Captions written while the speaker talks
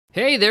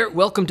Hey there,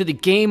 welcome to the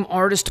Game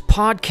Artist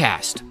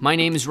Podcast. My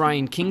name is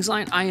Ryan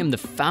Kingsline. I am the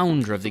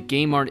founder of the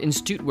Game Art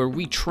Institute, where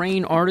we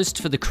train artists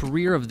for the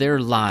career of their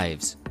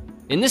lives.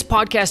 In this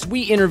podcast,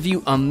 we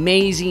interview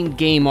amazing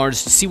game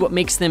artists to see what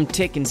makes them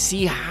tick and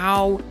see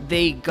how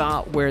they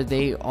got where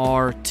they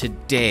are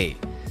today.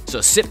 So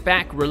sit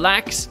back,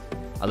 relax.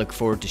 I look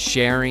forward to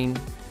sharing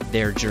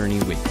their journey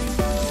with you.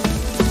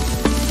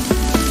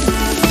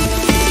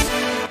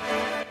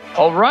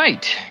 All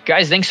right,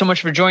 guys, thanks so much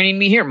for joining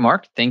me here.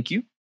 Mark, thank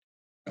you.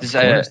 Of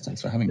course.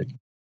 Thanks for having me.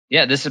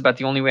 Yeah, this is about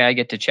the only way I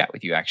get to chat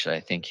with you, actually,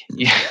 I think.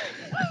 Yeah.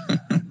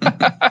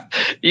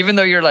 Even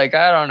though you're like,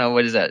 I don't know,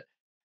 what is that?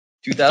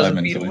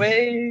 2,000 feet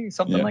away?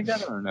 Something like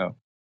that? I don't know.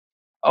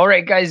 All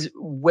right, guys,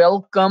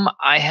 welcome.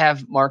 I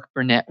have Marc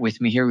Brunet with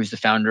me here, who's the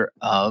founder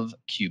of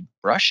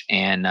Cubebrush,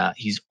 and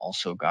he's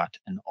also got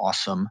an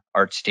awesome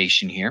art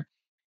station here.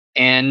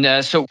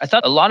 And so I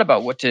thought a lot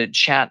about what to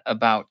chat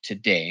about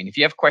today. And if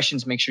you have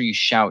questions, make sure you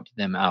shout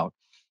them out.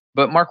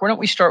 But Marc, why don't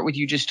we start with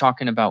you just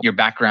talking about your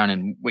background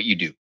and what you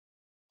do?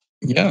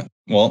 Yeah,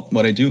 well,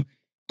 what I do,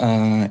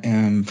 I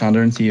am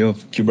founder and CEO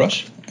of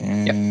Cubebrush,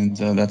 and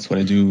that's what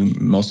I do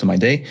most of my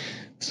day.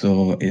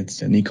 So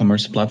it's an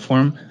e-commerce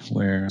platform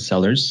where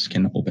sellers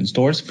can open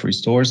stores, free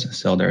stores,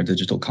 sell their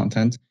digital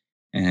content,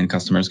 and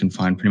customers can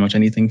find pretty much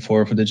anything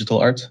for digital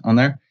art on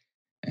there.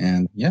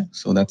 And yeah,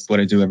 so that's what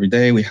I do every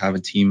day. We have a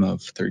team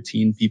of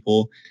 13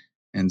 people,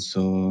 and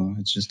so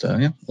it's just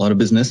a lot of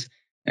business.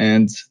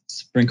 And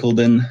sprinkled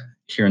in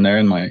here and there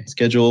in my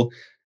schedule,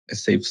 I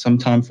save some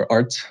time for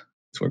art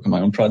to work on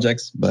my own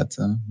projects. But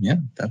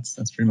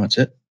that's pretty much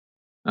it.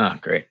 Oh,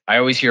 great. I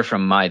always hear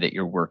from Mai that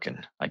you're working.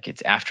 Like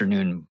it's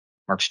afternoon,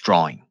 Mark's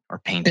drawing or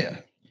painting.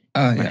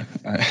 Yeah. When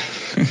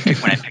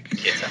I pick the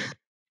kids up.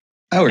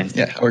 I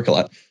work a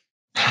lot.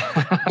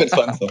 It's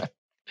fun.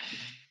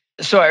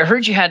 So I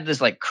heard you had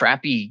this like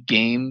crappy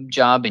game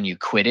job and you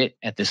quit it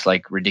at this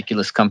like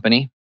ridiculous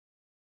company.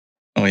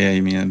 Oh yeah,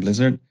 you mean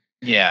Blizzard?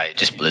 Yeah,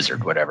 just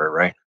Blizzard, whatever,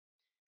 right?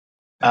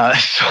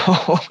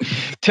 So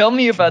tell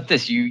me about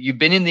this. You've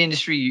been in the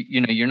industry.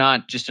 You're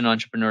not just an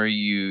entrepreneur.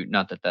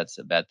 Not that that's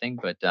a bad thing,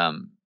 but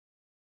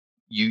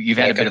you've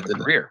had a bit of a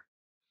career.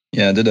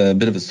 I did a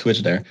bit of a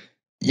switch there.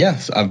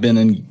 Yes, I've been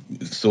in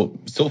so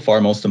far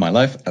most of my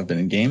life. I've been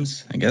in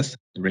games. I guess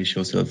the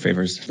ratio still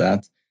favors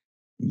that.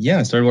 Yeah,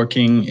 I started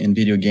working in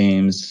video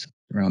games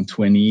around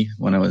 20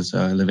 when I was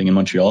living in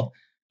Montreal.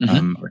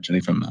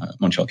 Originally from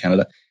Montreal,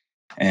 Canada.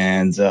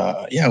 And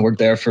I worked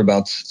there for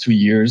about 2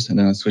 years, and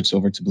then I switched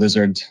over to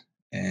Blizzard,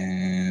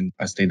 and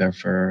I stayed there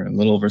for a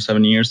little over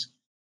 7 years,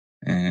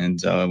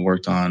 and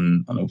worked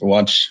on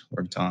Overwatch,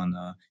 worked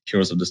on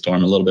Heroes of the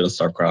Storm, a little bit of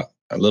StarCraft,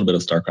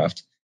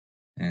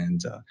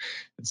 and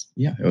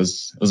it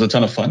was a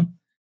ton of fun.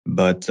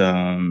 But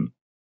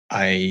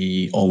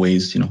I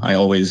always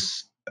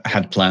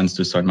had plans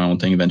to start my own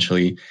thing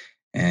eventually,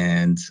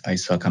 and I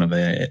saw kind of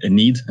a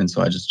need, and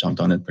so I just jumped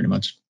on it pretty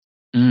much.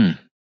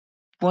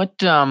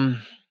 What,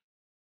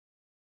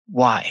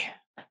 why,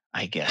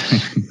 I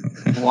guess,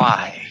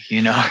 why,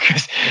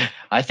 because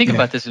I think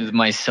about this with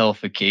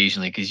myself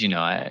occasionally, because,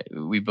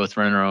 we both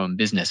run our own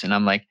business and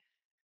I'm like,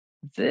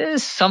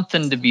 there's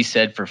something to be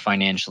said for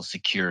financial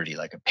security,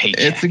 like a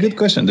paycheck. It's a good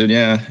question, dude.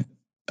 Yeah.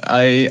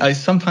 I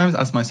sometimes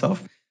ask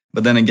myself,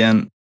 but then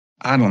again,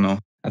 I don't know.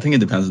 I think it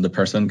depends on the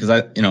person, because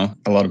a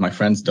lot of my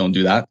friends don't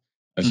do that.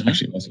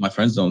 Actually, most of my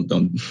friends don't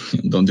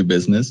do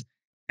business,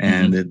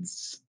 and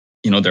it's,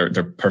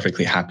 they're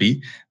perfectly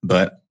happy,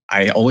 but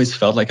I always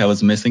felt like I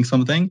was missing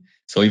something.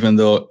 So even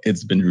though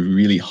it's been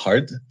really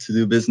hard to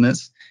do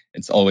business,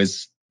 it's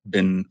always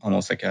been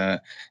almost like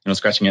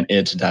scratching an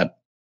itch that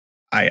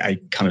I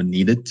kind of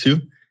needed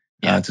to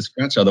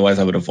scratch. Otherwise,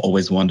 I would have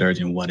always wondered,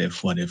 what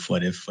if I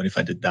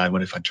did that?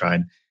 What if I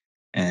tried?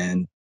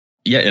 And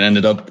it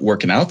ended up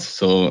working out.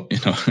 So,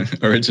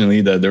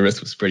 originally the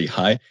risk was pretty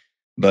high,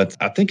 but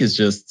I think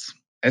it's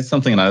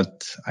something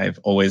that I've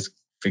always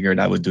figured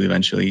I would do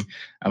eventually.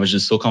 I was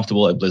just so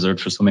comfortable at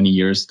Blizzard for so many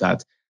years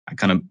that I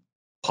kind of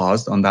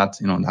paused on that,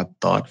 that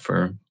thought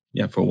for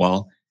a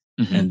while.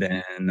 And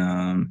then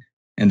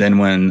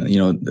when,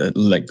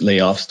 the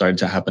layoffs started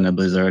to happen at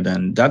Blizzard,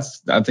 and I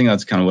think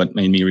that's kind of what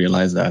made me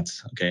realize that,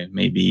 okay,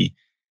 maybe,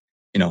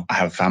 I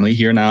have a family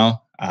here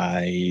now.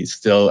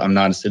 I'm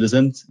not a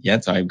citizen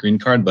yet. So I have a green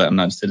card, but I'm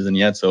not a citizen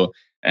yet. So,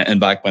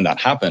 and back when that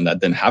happened, I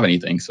didn't have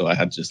anything. So I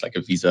had just like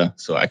a visa.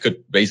 So I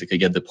could basically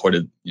get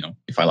deported,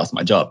 if I lost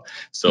my job.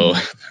 So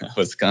that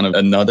was kind of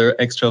another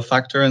extra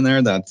factor in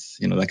there that,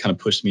 that kind of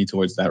pushed me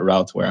towards that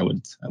route where I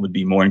would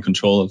be more in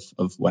control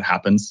of what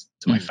happens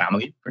to my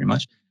family pretty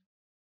much.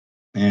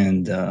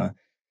 And,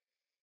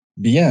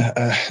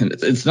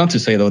 it's not to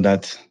say though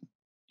that,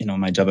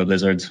 my job at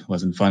Blizzard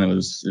wasn't fun.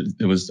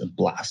 It was a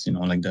blast,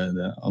 like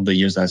all the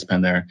years that I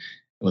spent there,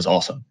 it was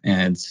awesome.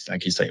 And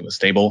like you say, it was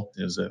stable.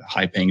 It was a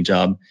high paying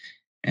job.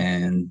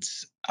 And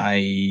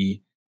I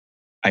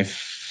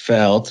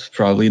felt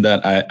probably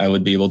that I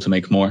would be able to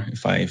make more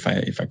if I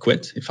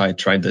quit, if I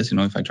tried this,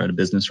 if I tried a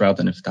business route,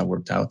 and if that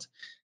worked out,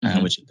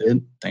 which it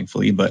did,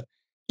 thankfully. But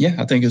yeah,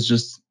 I think it's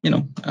just,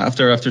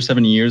 after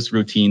 7 years,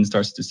 routine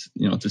starts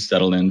to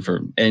settle in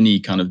for any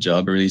kind of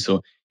job really.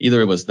 So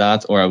either it was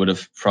that, or I would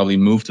have probably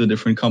moved to a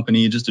different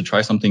company just to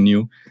try something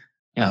new.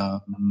 Yeah.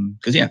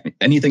 Because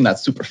anything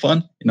that's super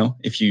fun,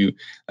 if you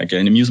like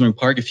an amusement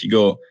park, if you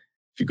go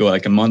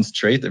like a month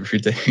straight every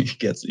day, it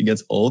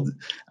gets old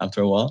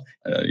after a while.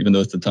 Even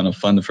though it's a ton of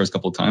fun the first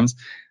couple of times.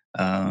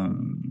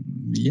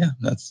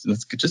 That's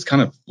just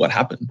kind of what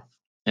happened.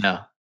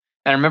 Yeah.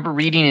 I remember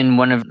reading in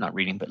not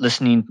reading, but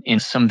listening in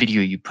some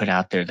video you put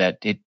out there that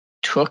it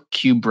took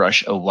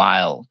Cubebrush a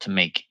while to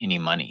make any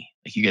money.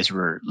 Like you guys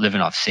were living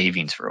off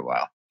savings for a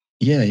while.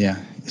 Yeah.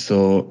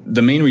 So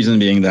the main reason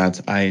being that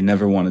I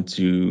never wanted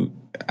to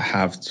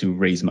have to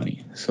raise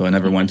money. So I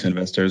never went to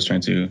investors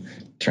trying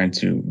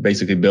to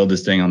basically build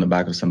this thing on the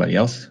back of somebody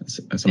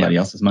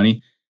else's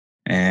money.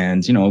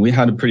 And we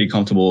had a pretty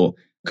comfortable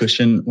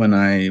cushion when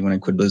I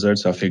quit Blizzard.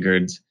 So I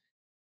figured,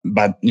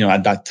 but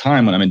at that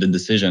time when I made the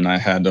decision, I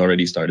had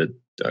already started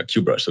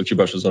Cubebrush. So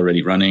Cubebrush was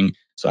already running.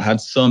 So I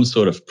had some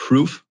sort of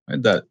proof,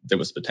 right, that there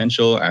was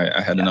potential.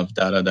 I had enough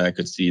data that I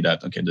could see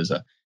that, okay, there's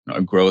a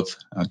growth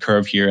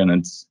curve here, and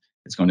it's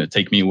going to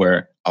take me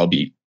where I'll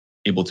be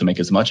able to make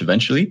as much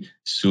eventually,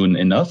 soon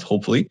enough,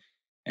 hopefully.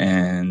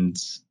 And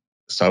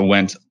so I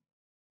went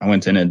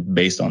in it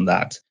based on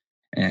that.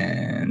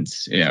 And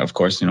yeah, of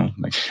course,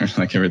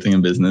 like everything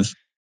in business,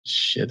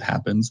 shit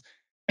happens.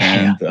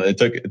 And it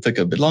took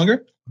a bit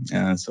longer.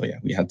 So yeah,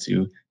 we had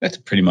to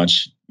pretty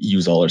much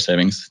use all our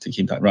savings to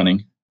keep that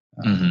running.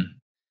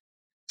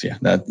 So yeah,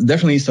 that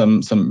definitely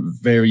some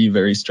very,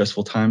 very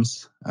stressful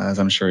times, as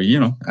I'm sure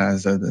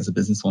as a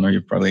business owner,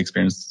 you've probably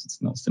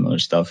experienced similar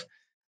stuff.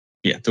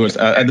 Yeah, towards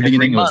at the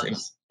beginning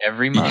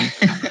every month.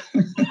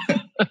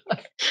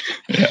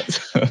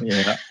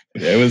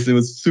 It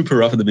was super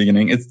rough at the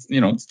beginning. It's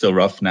it's still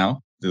rough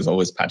now. There's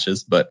always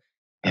patches, but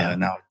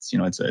now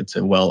it's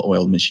a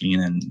well-oiled machine,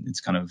 and it's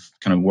kind of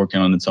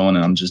working on its own,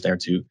 and I'm just there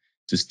to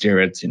steer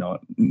it.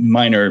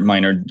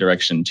 Minor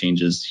direction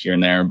changes here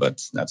and there,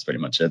 but that's pretty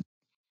much it.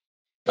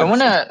 I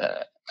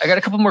got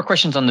a couple more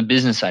questions on the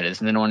business side of this,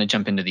 and then I want to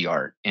jump into the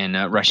art. And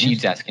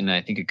Rashid's asking,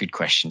 I think, a good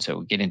question, so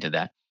we'll get into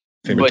that.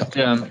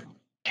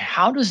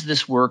 How does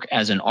this work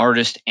as an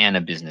artist and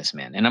a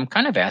businessman? And I'm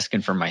kind of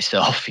asking for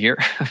myself here,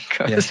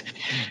 because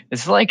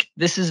it's like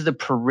this is the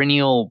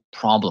perennial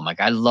problem. Like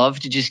I love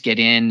to just get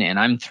in and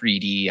I'm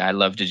 3D. I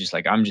love to just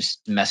I'm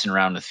just messing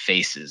around with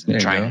faces and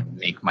trying to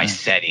make my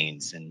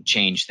settings and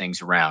change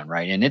things around,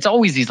 right? And it's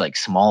always these like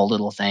small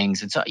little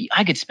things. And so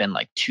I could spend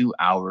like 2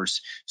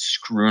 hours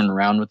screwing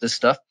around with this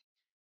stuff.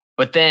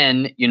 But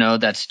then,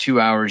 that's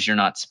 2 hours you're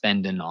not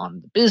spending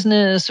on the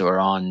business or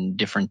on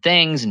different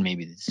things. And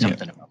maybe it's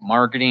something about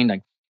marketing.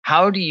 Like,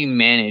 how do you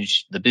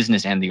manage the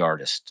business and the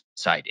artist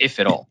side, if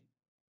at all?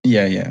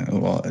 Yeah.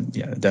 Well,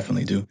 yeah, I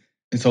definitely do.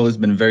 It's always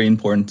been very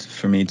important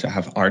for me to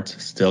have art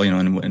still,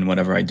 in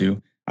whatever I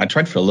do. I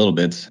tried for a little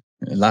bit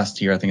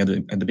last year. I think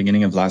at the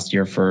beginning of last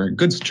year, for a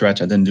good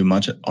stretch, I didn't do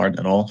much art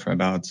at all for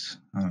about,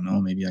 I don't know,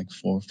 maybe like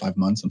 4 or 5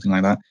 months, something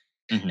like that.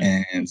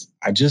 And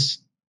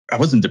I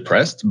wasn't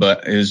depressed,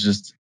 but it was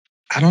just,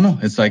 I don't know.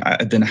 It's like I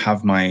didn't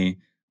have my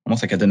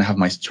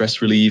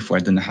stress relief, or I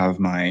didn't have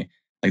my,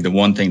 like the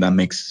one thing that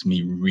makes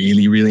me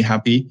really, really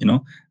happy,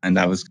 and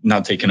that was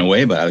not taken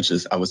away, but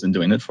I wasn't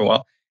doing it for a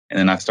while. And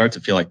then I started to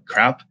feel like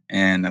crap,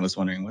 and I was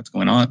wondering what's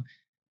going on.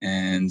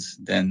 And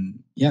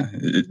then,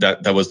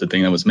 that was the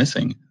thing that was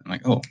missing. I'm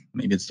like, oh,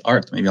 maybe it's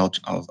art. Maybe I'll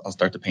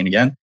start to paint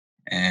again.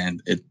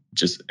 And it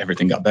just,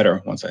 everything got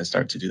better once I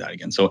started to do that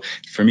again. So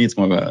for me, it's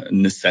more of a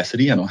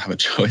necessity. I don't have a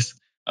choice.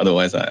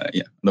 Otherwise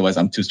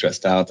I'm too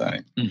stressed out.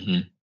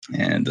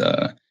 And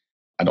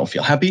I don't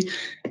feel happy.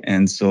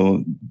 And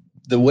so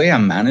the way I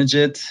manage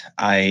it,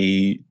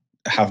 I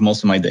have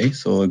most of my day.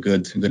 So a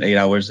good 8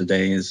 hours a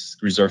day is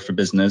reserved for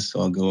business. So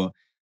I'll go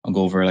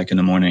over like in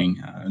the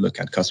morning, look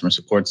at customer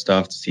support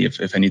stuff to see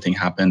if anything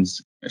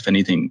happens, if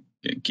anything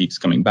keeps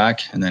coming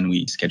back. And then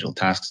we schedule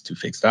tasks to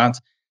fix that.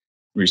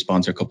 We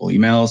respond to a couple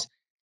emails.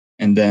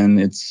 And then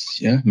it's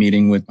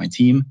meeting with my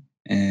team.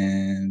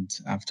 And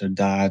after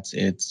that,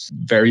 it's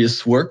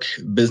various work,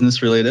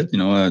 business related.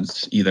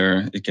 It's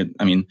either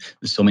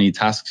there's so many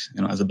tasks.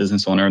 As a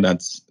business owner,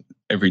 that's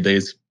every day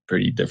is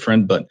pretty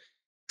different. But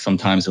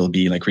sometimes it'll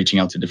be like reaching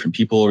out to different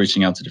people,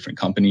 reaching out to different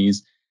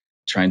companies,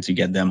 trying to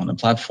get them on the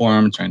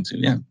platform, trying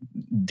to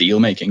deal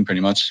making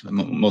pretty much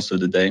most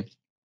of the day.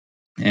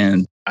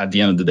 And at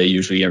the end of the day,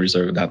 usually I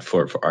reserve that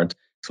for art.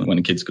 So when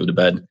the kids go to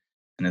bed,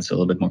 and it's a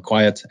little bit more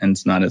quiet, and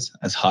it's not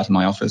as hot in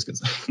my office,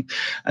 because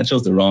I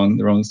chose the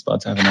wrong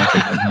spot to have an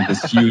office. I have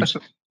this huge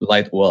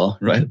light wall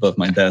right above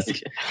my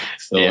desk.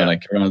 So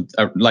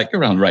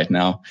around right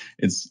now,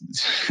 it's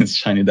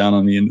shining down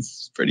on me, and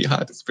it's pretty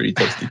hot. It's pretty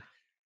toasty.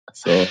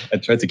 So I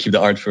try to keep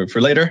the art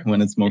for later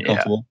when it's more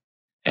comfortable.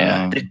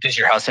 Yeah. Does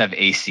your house have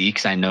AC?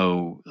 Because I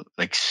know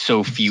like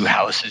so few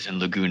houses in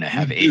Laguna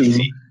have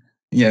AC.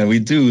 Yeah, we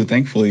do,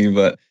 thankfully,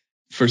 but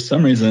for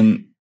some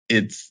reason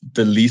it's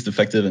the least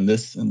effective in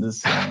this.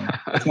 It's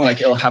more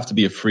like it'll have to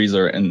be a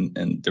freezer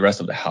and the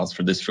rest of the house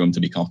for this room to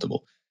be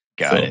comfortable.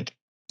 Got it.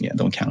 Yeah,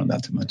 don't count on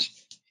that too much.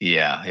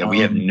 Yeah.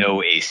 We have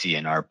no AC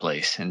in our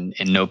place and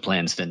no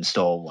plans to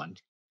install one.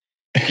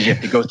 Because you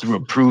have to go through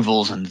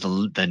approvals and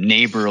the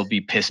neighbor will be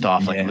pissed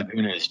off. Like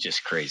Laguna is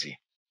just crazy.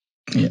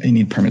 Yeah, you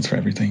need permits for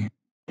everything.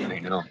 I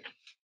know.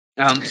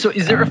 So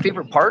is there a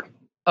favorite part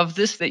of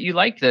this that you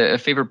like? A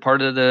favorite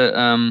part of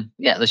the,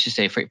 let's just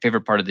say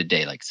favorite part of the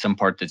day, like some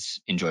part that's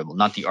enjoyable,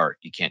 not the art.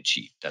 You can't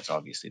cheat. That's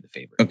obviously the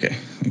favorite.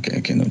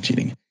 Okay. No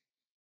cheating.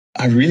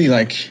 I really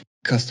like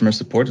customer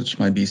support, which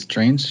might be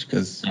strange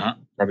because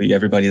probably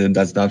everybody that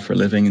does that for a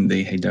living and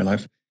they hate their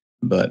life.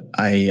 But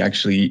I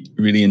actually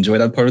really enjoy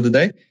that part of the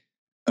day.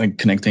 Like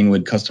connecting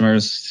with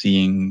customers,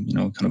 seeing,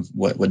 kind of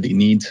what they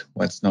need,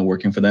 what's not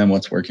working for them,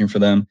 what's working for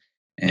them,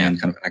 and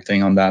kind of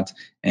acting on that.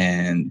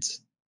 And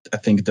I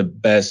think the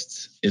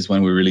best is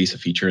when we release a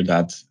feature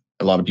that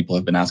a lot of people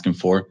have been asking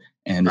for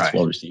and it's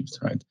well received,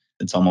 right?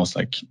 It's almost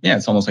like,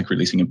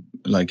 releasing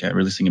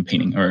a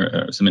painting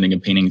or submitting a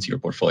painting to your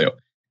portfolio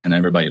and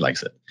everybody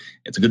likes it.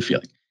 It's a good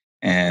feeling.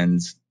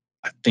 And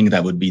I think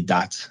that would be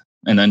that.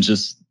 And then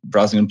just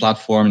browsing the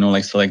platform,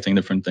 like selecting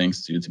different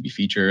things to be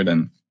featured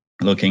and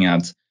looking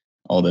at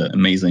all the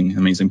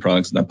amazing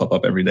products that pop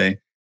up every day.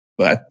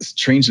 But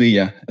strangely,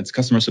 it's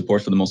customer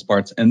support for the most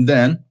part. And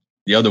then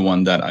the other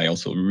one that I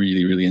also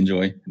really, really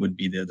enjoy would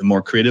be the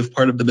more creative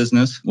part of the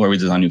business where we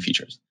design new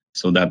features.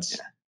 So that's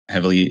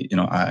heavily,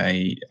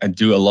 I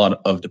do a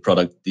lot of the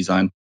product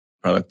design,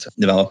 product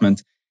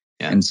development.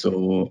 And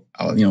so,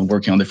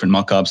 working on different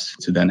mockups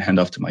to then hand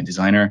off to my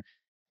designer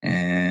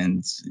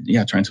and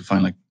trying to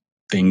find like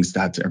things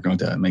that are going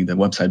to make the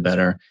website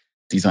better,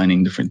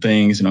 designing different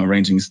things,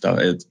 arranging stuff.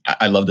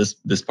 I love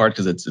this part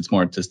because it's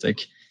more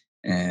artistic,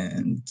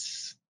 and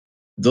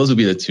those would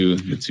be the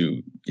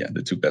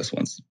two best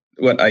ones.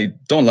 What I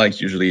don't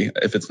like usually,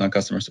 if it's not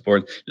customer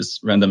support,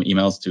 just random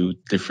emails to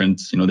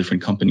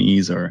different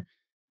companies or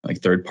like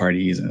third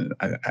parties, and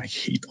I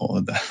hate all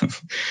of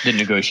that. The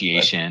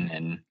negotiation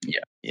and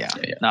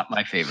not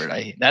my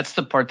favorite. That's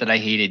the part that I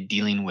hated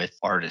dealing with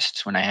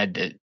artists when I had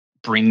to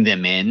bring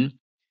them in.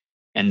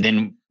 And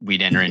then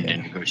we'd enter into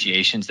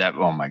negotiations. That,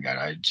 oh my God,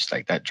 I just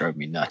like that drove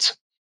me nuts.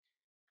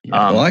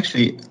 Well,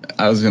 actually,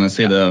 I was gonna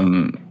say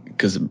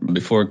because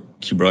before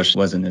Cubebrush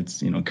was in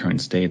its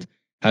current state,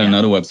 I had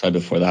another website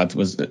before that.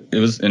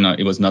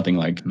 It was nothing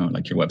like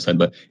like your website,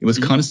 but it was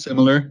kind of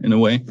similar in a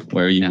way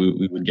where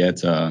we would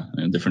get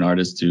different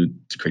artists to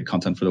create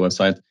content for the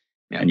website.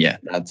 And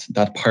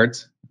that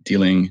part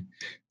dealing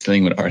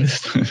with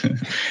artists.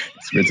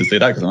 It's weird to say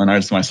that because I'm an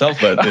artist myself,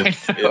 but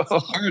it's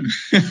hard.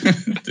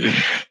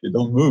 they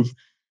don't move.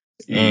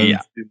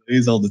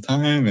 Delays all the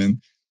time,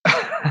 and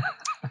I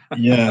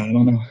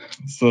don't know.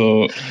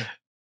 So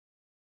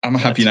I'm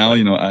happy now.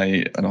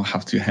 I don't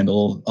have to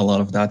handle a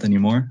lot of that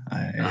anymore.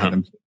 I have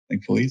them,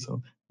 thankfully,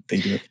 so they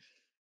do it.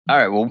 All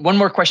right. Well, one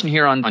more question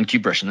here on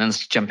Cubebrush, and then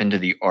let's jump into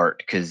the art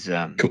because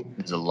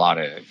there's a lot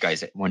of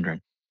guys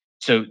wondering.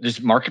 So there's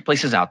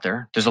marketplaces out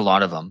there. There's a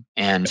lot of them.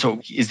 And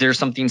so is there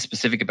something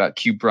specific about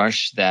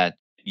Cubebrush that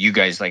you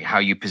guys like, how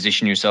you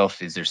position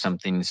yourself? Is there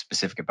something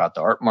specific about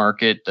the art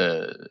market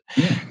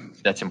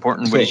that's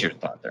important? What is your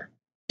thought there?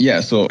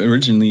 Yeah. So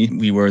originally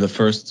we were the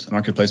first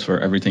marketplace for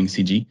everything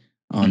CG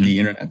on the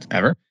internet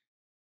ever.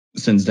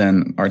 Since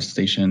then,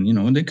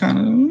 ArtStation, they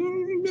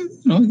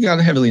kind of,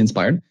 got heavily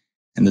inspired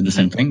and did the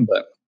same thing.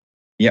 But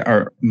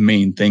our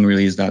main thing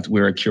really is that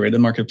we're a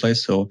curated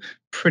marketplace. So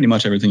pretty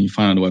much everything you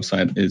find on the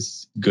website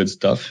is good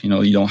stuff.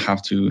 You don't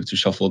have to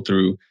shuffle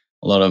through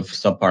a lot of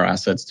subpar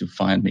assets to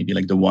find maybe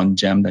like the one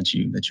gem that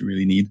you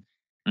really need.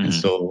 And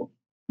so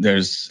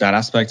there's that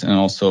aspect. And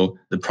also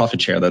the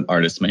profit share that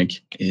artists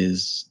make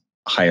is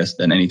highest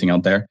than anything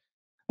out there.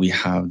 We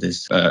have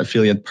this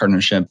affiliate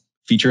partnership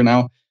feature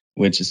now,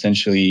 which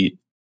essentially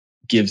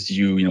gives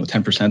you,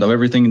 10% of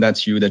everything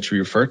that you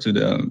refer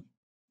to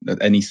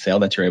any sale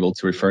that you're able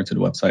to refer to the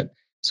website.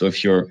 So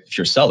if you're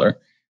a seller,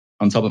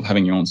 on top of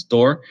having your own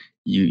store,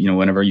 you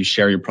whenever you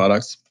share your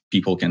products,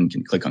 people can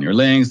click on your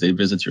links, they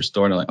visit your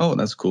store, they're like, oh,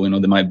 that's cool.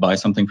 They might buy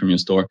something from your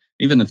store,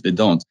 even if they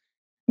don't.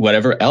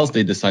 Whatever else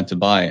they decide to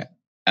buy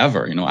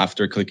ever,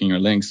 after clicking your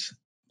links,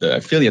 the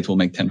affiliate will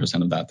make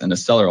 10% of that, and the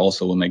seller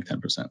also will make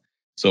 10%.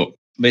 So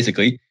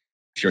basically,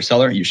 if you're a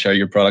seller, you share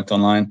your product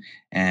online,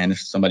 and if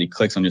somebody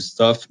clicks on your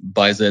stuff,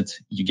 buys it,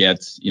 you get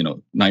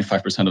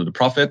 95% of the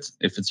profit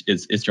if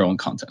it's your own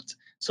content.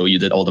 So you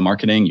did all the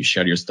marketing, you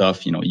shared your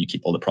stuff, you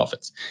keep all the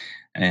profits.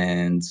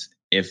 And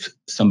if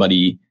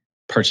somebody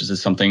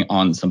purchases something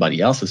on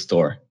somebody else's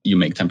store, you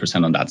make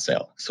 10% on that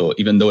sale. So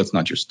even though it's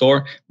not your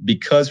store,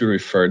 because we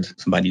referred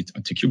somebody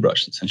to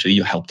Cubebrush, essentially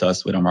you helped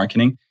us with our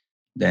marketing,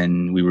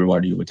 then we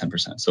reward you with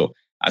 10%. So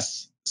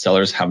as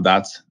sellers have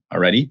that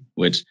already,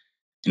 which,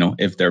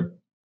 if they're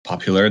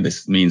popular,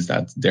 this means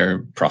that their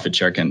profit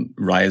share can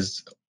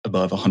rise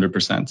above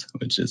 100%,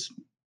 which is,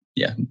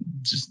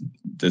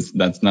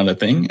 that's not a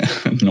thing.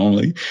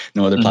 Normally,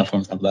 no other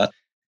platforms have that.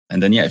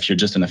 And then, if you're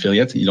just an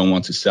affiliate, you don't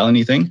want to sell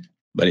anything.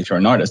 But if you're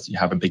an artist, you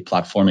have a big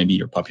platform, maybe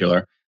you're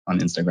popular on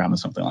Instagram or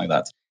something like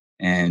that,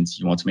 and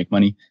you want to make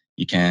money,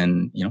 you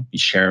can, you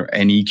share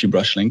any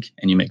Cubebrush link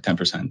and you make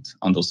 10%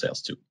 on those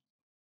sales too.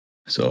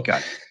 So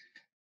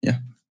Yeah.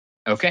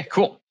 Okay,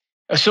 cool.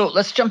 So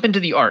let's jump into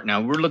the art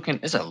now. We're looking,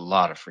 there's a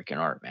lot of freaking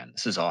art, man.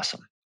 This is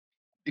awesome.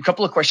 A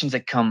couple of questions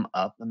that come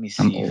up. Let me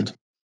see. I'm old.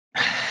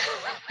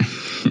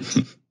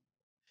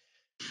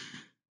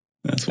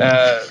 That's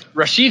why.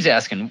 Rashid's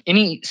asking,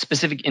 any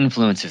specific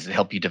influences that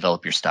help you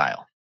develop your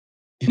style?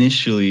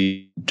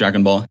 Initially,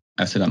 Dragon Ball.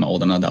 I said I'm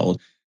old. I'm not that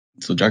old.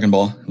 So Dragon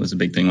Ball was a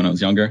big thing when I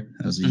was younger.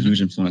 That was a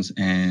huge influence.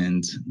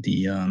 And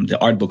the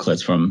art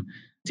booklets from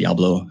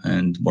Diablo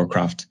and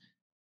Warcraft,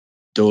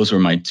 those were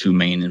my two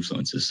main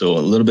influences. So a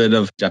little bit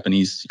of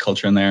Japanese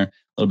culture in there, a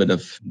little bit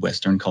of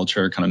Western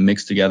culture kind of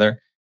mixed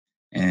together.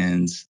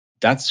 And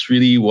that's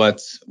really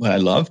what I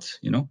loved,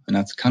 and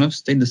that's kind of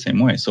stayed the same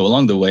way. So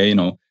along the way,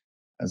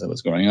 as I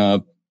was growing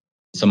up,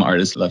 some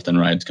artists left and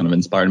right kind of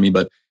inspired me,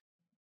 but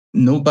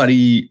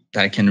nobody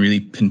that I can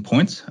really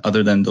pinpoint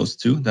other than those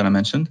two that I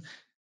mentioned.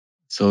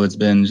 So it's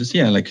been just,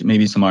 like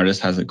maybe some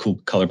artist has a cool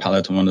color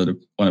palette on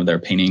one of their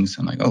paintings.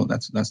 I'm like, oh,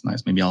 that's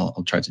nice. Maybe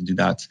I'll try to do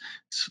that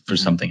for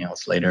something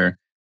else later.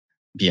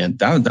 Yeah,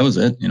 that was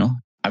it.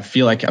 I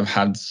feel like I've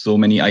had so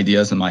many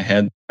ideas in my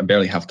head. I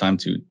barely have time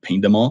to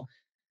paint them all.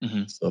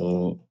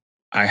 So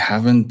I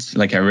haven't,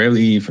 I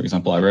rarely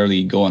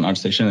go on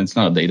ArtStation. It's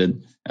not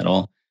updated at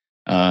all.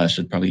 I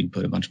should probably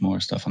put a bunch more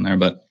stuff on there,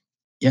 but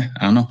yeah,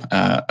 I don't know.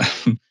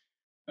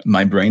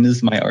 My brain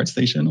is my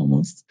ArtStation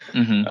almost.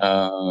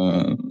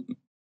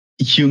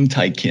 Hyun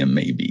Tae Kim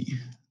maybe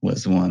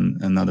was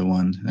another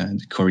one,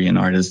 Korean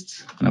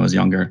artist when I was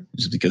younger,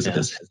 just because of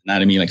his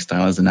anatomy,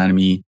 stylized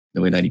anatomy,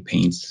 the way that he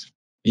paints.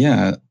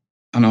 Yeah,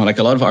 I don't know,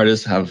 a lot of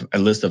artists have a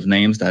list of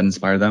names that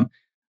inspire them.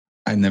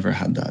 I never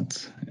had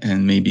that.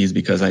 And maybe it's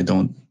because I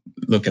don't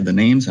look at the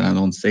names and I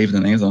don't save the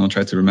names. I don't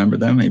try to remember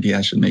them. Maybe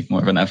I should make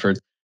more of an effort.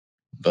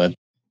 But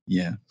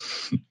yeah.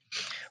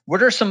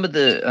 What are some of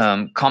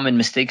the common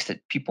mistakes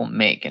that people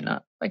make? And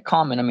not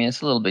common, I mean,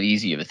 it's a little bit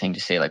easy of a thing to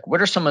say.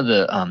 What are some of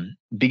the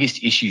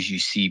biggest issues you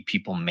see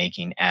people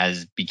making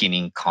as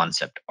beginning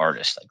concept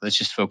artists? Let's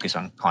just focus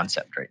on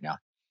concept right now.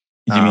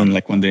 You mean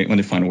when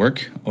they find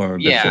work, or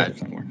before they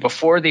find work?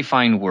 Before they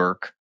find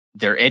work,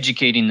 they're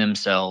educating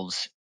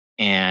themselves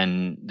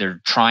and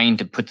they're trying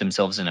to put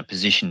themselves in a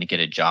position to get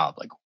a job.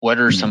 What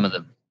are some of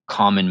the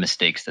common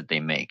mistakes that they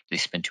make? They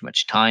spend too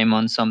much time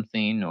on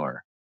something,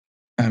 or?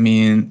 I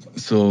mean,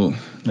 so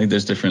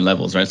there's different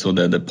levels, right? So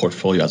the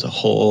portfolio as a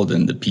whole,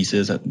 then the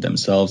pieces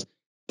themselves.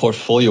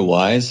 Portfolio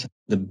wise,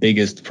 the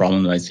biggest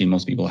problem that I see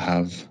most people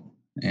have,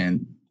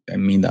 and I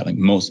mean that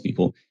most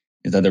people,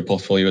 is that their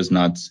portfolio is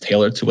not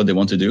tailored to what they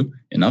want to do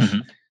enough.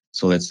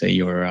 So let's say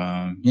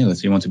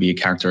let's say you want to be a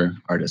character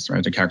artist,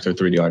 right? A character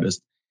 3D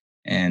artist.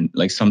 And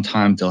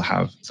sometimes they'll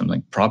have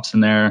some props in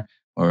there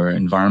or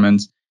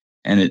environments.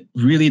 And it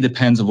really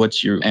depends on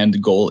what your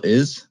end goal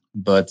is.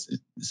 But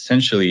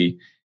essentially,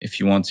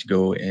 if you want to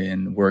go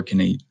and work in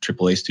a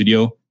AAA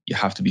studio, you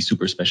have to be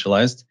super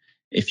specialized.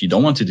 If you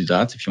don't want to do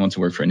that, if you want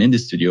to work for an indie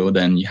studio,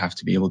 then you have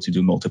to be able to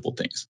do multiple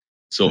things.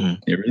 So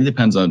it really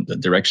depends on the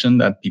direction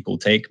that people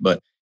take.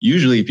 But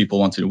usually people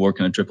want to work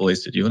in a AAA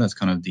studio. That's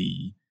kind of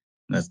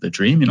that's the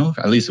dream,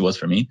 At least it was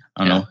for me.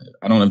 I don't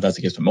know if that's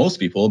the case for most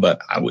people,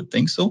 but I would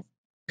think so,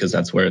 because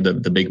that's where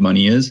the big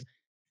money is.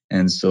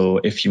 And so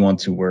if you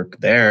want to work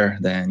there,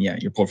 then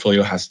your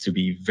portfolio has to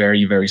be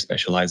very, very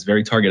specialized,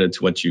 very targeted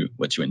to what you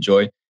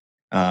enjoy.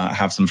 I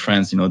have some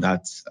friends,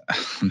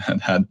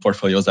 that had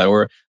portfolios that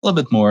were a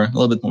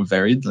little bit more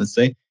varied, let's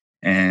say.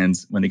 And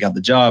when they got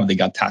the job, they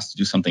got tasked to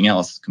do something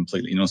else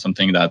completely,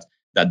 something that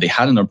they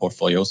had in their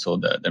portfolio. So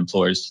the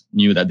employers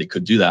knew that they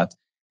could do that.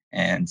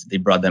 And they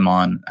brought them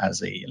on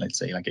as let's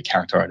say a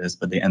character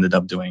artist, but they ended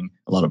up doing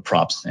a lot of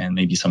props and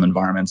maybe some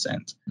environments.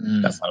 And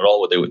that's not at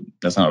all what they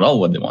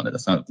wanted.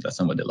 That's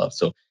not what they love.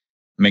 So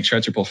make sure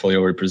that your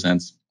portfolio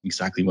represents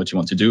exactly what you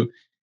want to do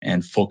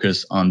and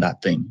focus on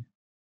that thing.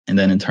 And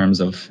then in terms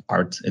of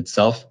art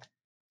itself,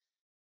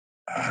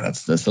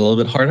 that's a little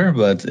bit harder,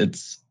 but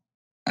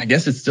I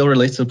guess it still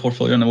relates to the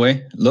portfolio in a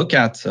way. Look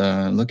at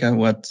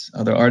what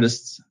other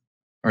artists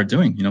are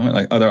doing,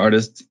 other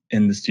artists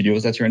in the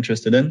studios that you're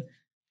interested in.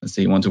 Let's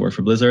say you want to work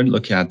for Blizzard,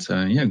 look at, go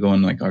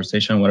on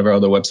ArtStation, whatever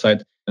other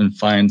website, and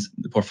find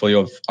the portfolio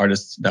of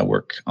artists that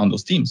work on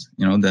those teams.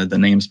 The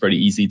name's pretty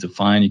easy to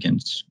find. You can,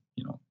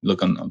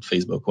 look on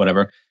Facebook,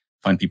 whatever,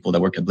 find people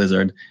that work at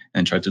Blizzard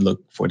and try to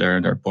look for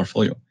their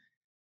portfolio.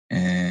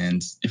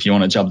 And if you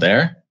want a job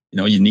there,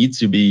 you need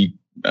to be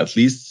at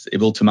least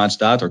able to match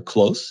that or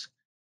close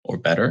or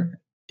better,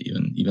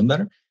 even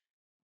better.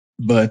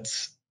 But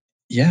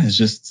it's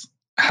just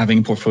having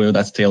a portfolio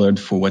that's tailored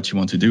for what you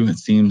want to do. It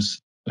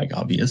seems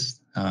obvious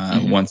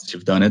once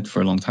you've done it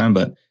for a long time.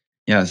 But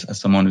as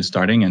someone who's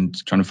starting and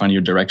trying to find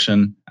your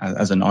direction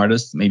as an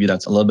artist, maybe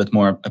that's a little bit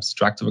more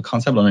abstract of a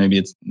concept, or maybe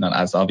it's not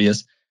as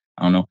obvious.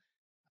 I don't know.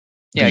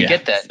 Yeah, I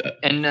get that.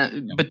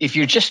 And but if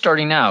you're just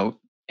starting out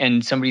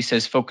and somebody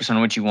says focus on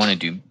what you want to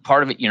do,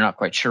 part of it you're not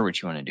quite sure what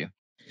you want to do.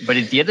 But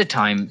at the other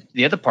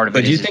part of it.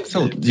 But do you think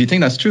so? Do you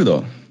think that's true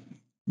though?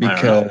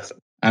 Because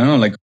I don't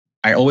know.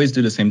 I always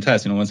do the same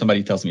test. When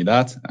somebody tells me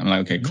that, I'm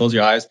like, okay, close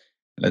your eyes.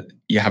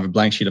 You have a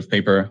blank sheet of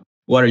paper.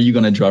 What are you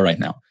going to draw right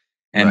now?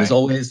 And there's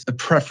always a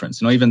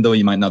preference, even though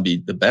you might not be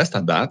the best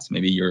at that,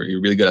 maybe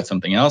you're really good at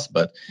something else,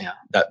 but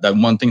that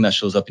one thing that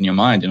shows up in your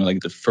mind,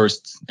 like the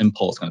first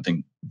impulse kind of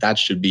thing, that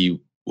should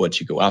be what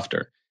you go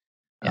after.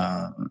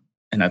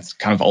 And that's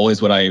kind of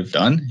always what I've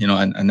done.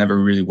 I never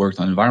really worked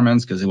on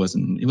environments because it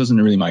wasn't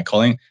really my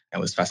calling. I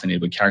was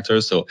fascinated with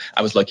characters. So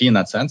I was lucky in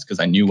that sense because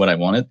I knew what I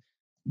wanted.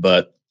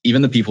 But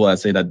even the people that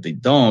say that they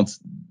don't,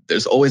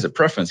 there's always a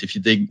preference. If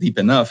you dig deep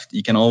enough,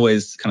 you can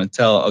always kind of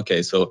tell,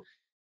 okay, so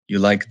you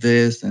like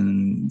this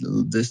and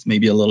this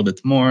maybe a little bit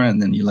more,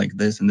 and then you like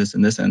this and this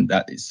and this. And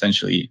that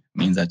essentially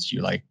means that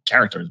you like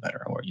characters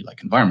better or you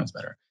like environments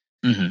better.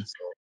 So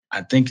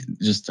I think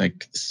just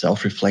like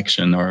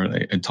self-reflection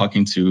or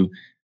talking to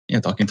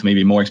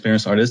maybe more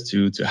experienced artists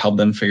to help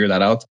them figure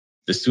that out.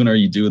 The sooner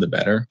you do, the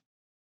better,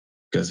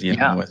 because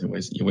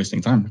otherwise you're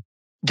wasting time.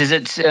 Does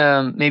it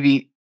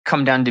maybe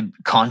come down to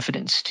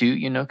confidence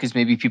too? Because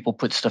maybe people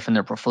put stuff in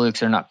their portfolio because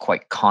they're not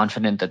quite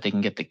confident that they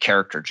can get the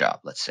character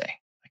job. Let's say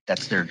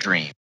that's their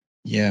dream.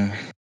 Yeah,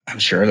 I'm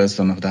sure there's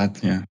some of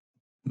that. Yeah,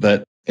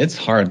 but it's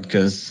hard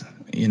because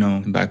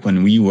back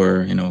when we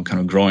were kind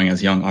of growing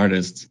as young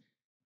artists,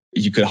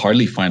 you could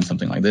hardly find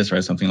something like this,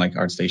 right? Something like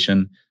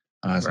ArtStation,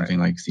 something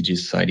like CG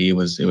Society. It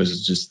was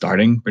just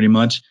starting pretty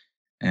much,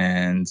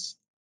 and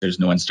there's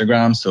no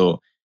Instagram,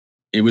 so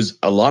it was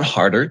a lot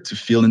harder to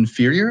feel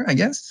inferior, I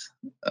guess.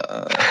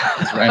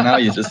 Right now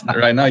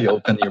you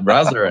open your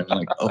browser and you're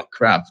like, oh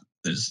crap,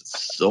 there's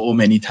so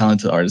many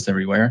talented artists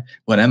everywhere.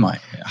 What am I?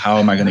 How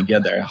am I going to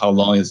get there? How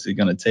long is it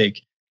going to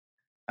take?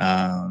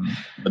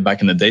 But back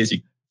in the days,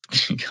 you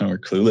kind of were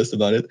clueless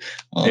about it.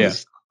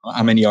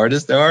 How many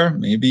artists there are?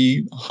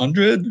 Maybe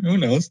 100? Who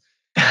knows?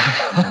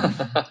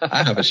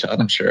 I have a shot,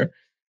 I'm sure.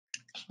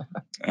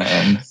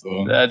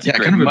 So that's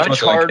great. Kind of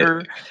much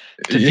harder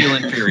to feel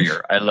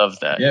inferior. I love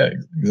that. Yeah,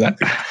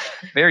 exactly.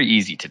 Very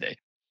easy today.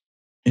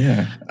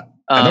 Yeah.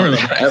 I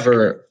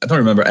don't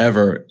remember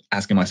ever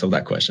asking myself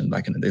that question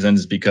back in the days. And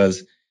it's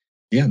because,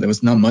 there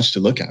was not much to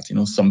look at,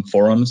 some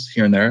forums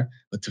here and there,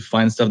 but to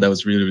find stuff that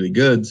was really, really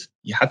good,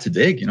 you had to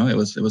dig, it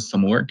was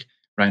some work.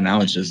 Right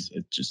now, it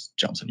just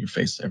jumps on your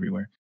face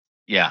everywhere.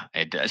 Yeah,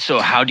 it does. So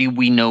how do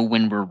we know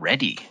when we're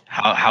ready?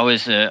 How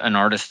is an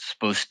artist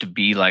supposed to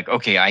be like,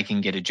 okay, I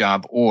can get a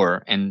job,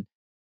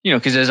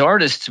 because as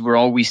artists, we're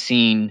always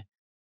seeing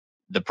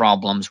the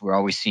problems, we're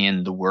always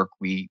seeing the work,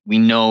 we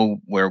know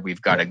where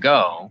we've got to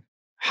go.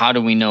 How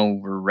do we know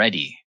we're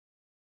ready?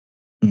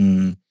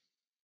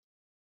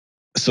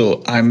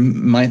 So I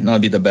might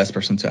not be the best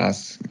person to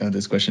ask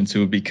this question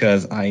to,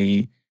 because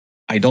I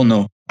don't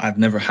know. I've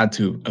never had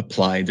to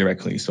apply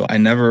directly. So I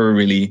never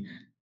really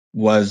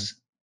was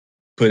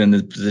put in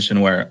the position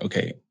where,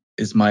 okay,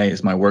 is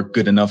my work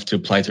good enough to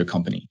apply to a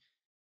company?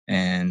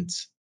 And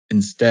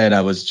instead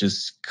I was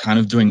just kind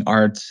of doing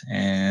art,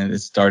 and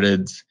it's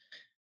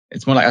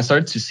more like I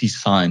started to see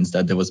signs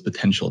that there was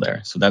potential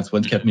there. So that's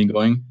what kept me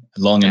going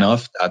long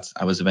enough that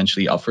I was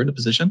eventually offered a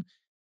position.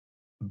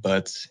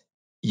 But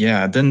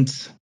I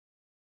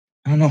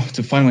don't know,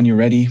 to find when you're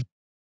ready.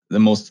 The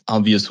most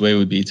obvious way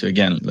would be to,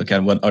 again, look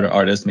at what other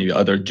artists, maybe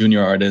other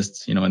junior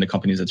artists, in the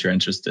companies that you're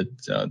interested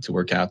to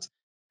work at.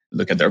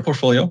 Look at their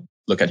portfolio,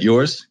 look at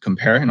yours,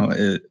 compare,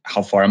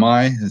 how far am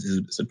I?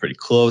 Is it pretty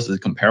close? Is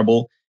it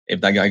comparable?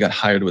 If that guy got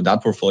hired with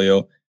that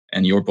portfolio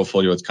and your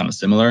portfolio is kind of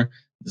similar,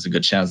 there's a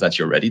good chance that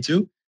you're ready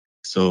to.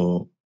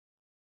 So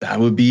that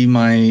would be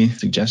my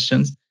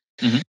suggestions.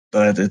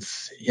 But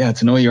it's,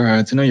 to know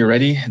you're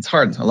ready. It's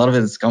hard. A lot of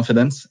it is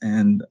confidence,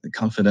 and the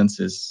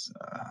confidence is,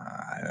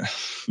 I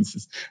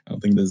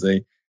don't think there's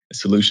a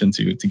solution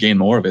to gain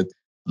more of it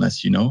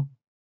unless you know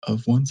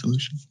of one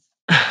solution.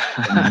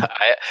 I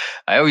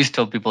always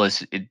tell people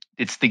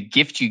it's the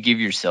gift you give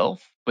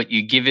yourself, but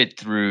you give it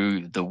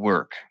through the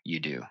work you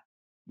do,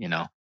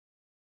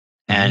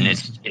 and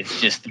it's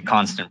just the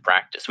constant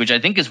practice, which I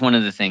think is one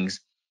of the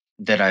things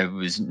that I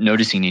was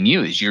noticing in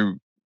you is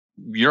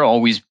you're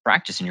always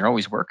practicing, you're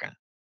always working.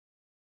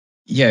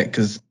 Yeah,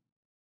 because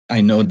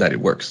I know that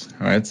it works,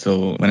 right?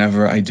 So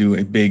whenever I do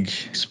a big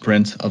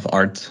sprint of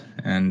art,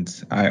 and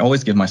I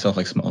always give myself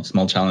like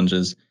small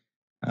challenges,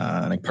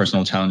 like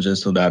personal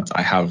challenges, so that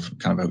I have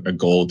kind of a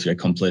goal to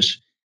accomplish,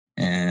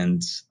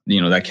 and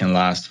that can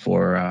last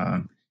for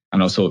I don't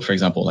know. So for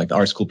example, like the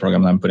art school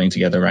program that I'm putting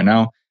together right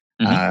now,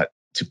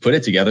 to put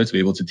it together, to be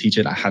able to teach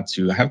it, I have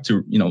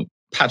to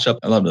patch up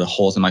a lot of the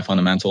holes in my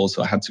fundamentals.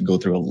 So I had to go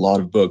through a lot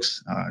of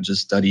books,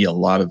 just study a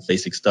lot of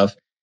basic stuff,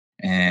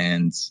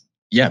 and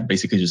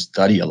basically just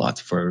study a lot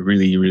for a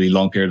really, really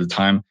long period of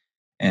time.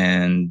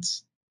 And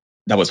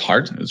that was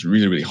hard. It was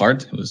really, really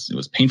hard. It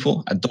was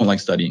painful. I don't like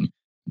studying.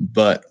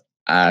 But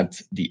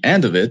at the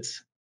end of it,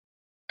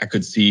 I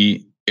could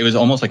see it was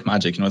almost like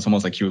magic. It's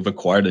almost like you've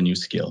acquired a new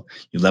skill.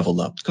 You leveled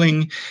up,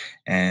 cling,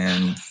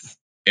 and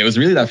it was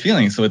really that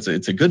feeling. So it's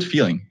a good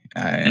feeling,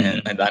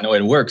 and I know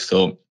it works.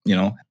 So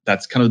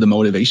that's kind of the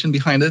motivation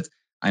behind it.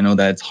 I know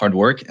that it's hard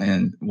work,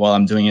 and while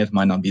I'm doing it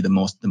might not be the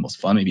most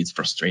fun. Maybe it's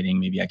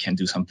frustrating. Maybe I can't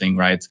do something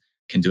right,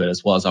 can do it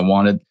as well as I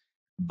wanted.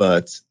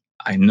 But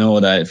I know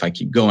that if I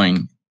keep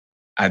going,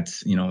 at,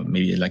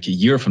 maybe like a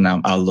year from now,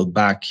 I'll look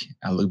back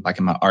at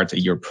my art a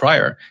year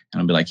prior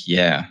and I'll be like,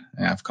 yeah,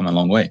 I've come a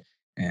long way.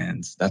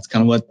 And that's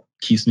kind of what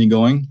keeps me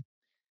going.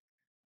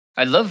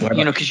 I love,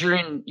 because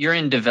you're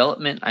in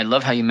development. I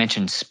love how you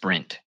mentioned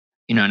sprint,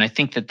 and I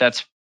think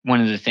that's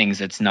one of the things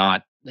that's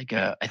not like,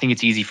 I think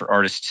it's easy for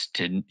artists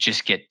to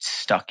just get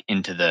stuck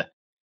into the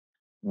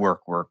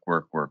work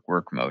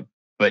mode.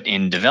 But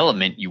in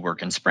development, you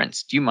work in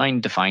sprints. Do you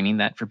mind defining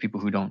that for people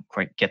who don't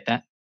quite get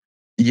that?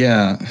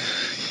 Yeah,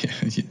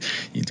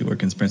 you do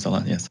work in sprints a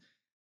lot, yes.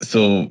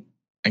 So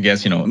I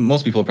guess,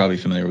 most people are probably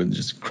familiar with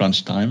just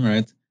crunch time,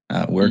 right?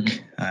 Work.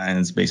 Mm-hmm. And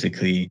it's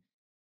basically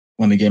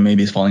when the game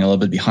maybe is falling a little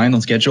bit behind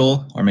on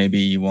schedule, or maybe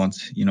you want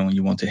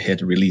to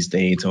hit a release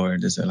date, or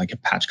there's like a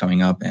patch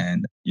coming up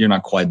and you're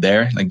not quite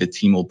there. Like the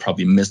team will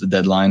probably miss the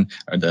deadline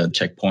or the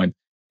checkpoint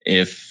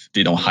if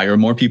they don't hire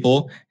more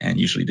people, and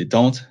usually they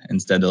don't.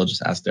 Instead, they'll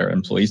just ask their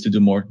employees to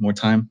do more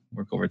time,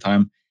 work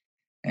overtime.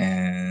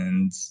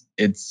 And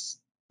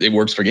it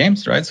works for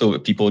games, right? So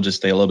people just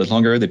stay a little bit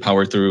longer. They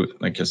power through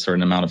like a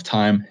certain amount of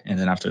time. And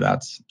then after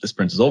that, the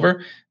sprint is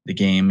over. The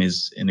game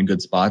is in a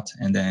good spot,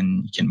 and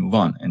then you can move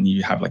on and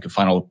you have like a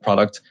final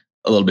product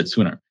a little bit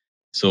sooner.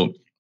 So,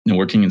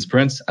 working in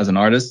sprints as an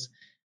artist,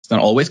 it's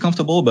not always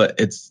comfortable, but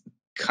it's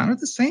kind of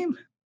the same.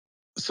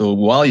 So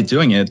while you're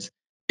doing it,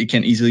 it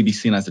can easily be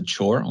seen as a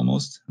chore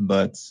almost,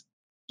 but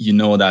you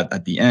know that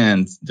at the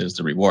end, there's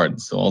the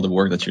reward. So all the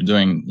work that you're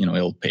doing,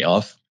 it'll pay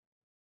off.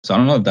 So I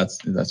don't know if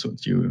that's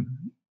what you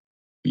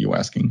were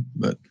asking,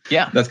 but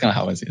yeah, that's kind of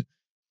how I see it.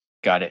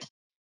 Got it.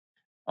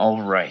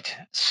 All right.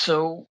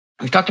 So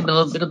we've talked a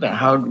little bit about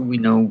how do we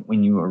know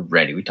when you are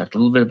ready. We talked a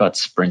little bit about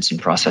sprints and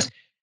process.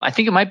 I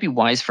think it might be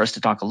wise for us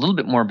to talk a little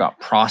bit more about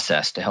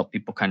process to help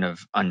people kind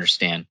of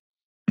understand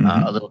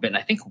a little bit. And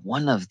I think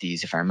one of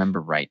these, if I remember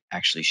right,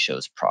 actually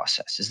shows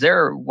process. Is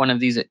there one of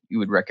these that you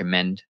would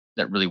recommend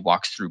that really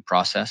walks through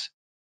process?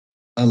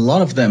 A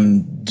lot of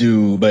them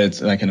do, but it's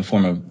like in the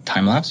form of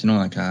time lapse,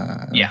 like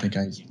I don't think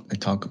I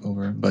talk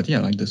over, but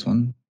yeah, like this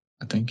one,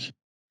 I think.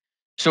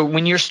 So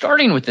when you're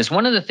starting with this,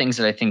 one of the things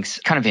that I think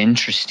is kind of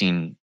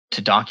interesting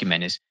to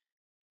document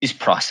is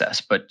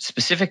process, but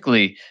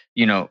specifically,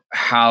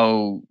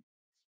 how,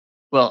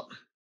 well,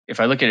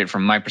 if I look at it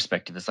from my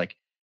perspective, it's like,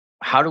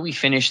 how do we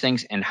finish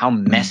things and how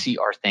messy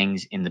are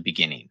things in the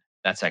beginning?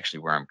 That's actually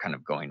where I'm kind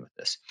of going with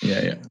this.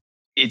 Yeah.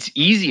 It's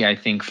easy, I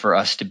think, for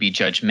us to be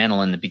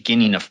judgmental in the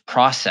beginning of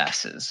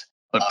processes,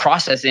 but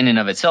process in and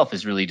of itself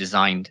is really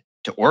designed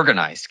to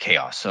organize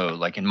chaos. So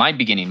like in my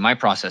beginning, my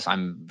process,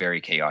 I'm very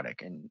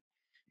chaotic, and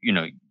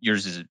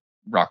yours is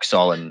rock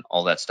solid and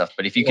all that stuff.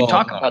 But if you could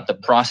talk about the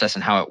process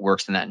and how it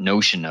works and that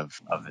notion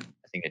of it,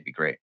 I think it'd be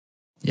great.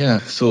 Yeah.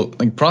 So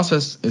like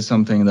process is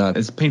something that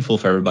is painful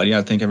for everybody.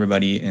 I think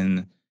everybody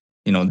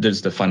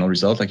there's the final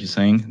result, like you're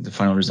saying. The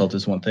final result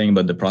is one thing,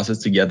 but the process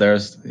together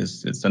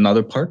is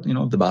another part,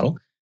 of the battle.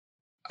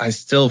 I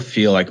still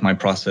feel like my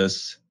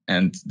process,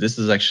 and this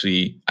is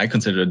actually, I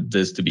consider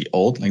this to be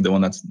old, like the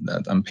one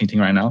that I'm painting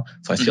right now.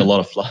 So I see a lot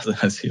of flaws.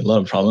 I see a lot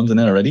of problems in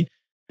it already.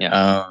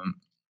 Yeah.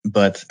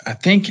 But I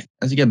think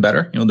as you get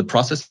better, the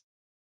process,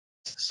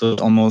 so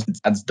it almost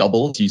adds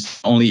double. You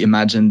only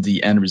imagine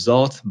the end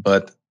result,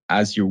 but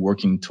as you're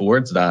working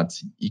towards that,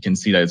 you can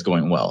see that it's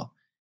going well.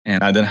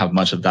 And I didn't have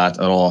much of that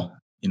at all,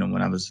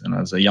 when I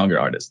was a younger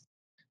artist.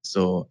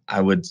 So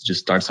I would just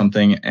start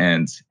something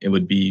and it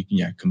would be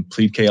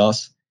complete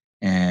chaos.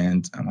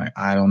 And I'm like,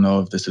 I don't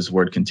know if this is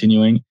worth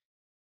continuing.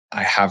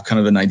 I have kind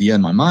of an idea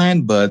in my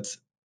mind, but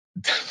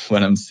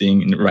what I'm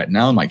seeing right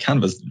now, my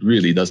canvas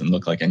really doesn't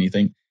look like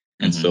anything.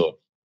 And so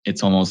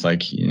it's almost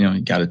like,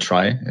 you got to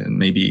try, and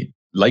maybe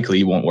likely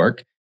it won't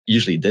work.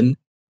 Usually it didn't.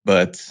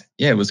 But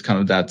yeah, it was kind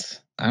of that,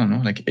 I don't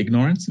know, like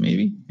ignorance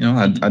maybe.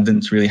 I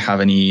didn't really have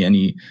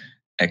any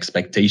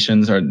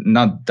expectations, or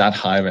not that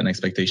high of an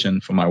expectation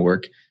for my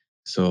work.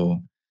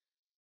 So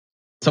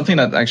something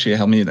that actually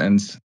helped me,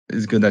 and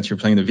it's good that you're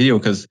playing the video,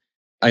 because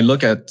I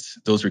look at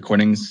those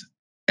recordings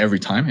every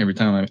time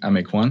I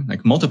make one,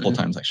 like multiple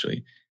times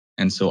actually.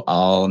 And so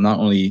I'll not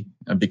only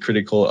be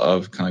critical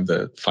of kind of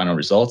the final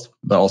results,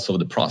 but also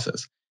the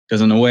process.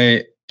 Because in a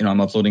way, I'm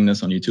uploading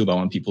this on YouTube. I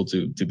want people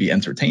to be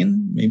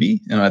entertained,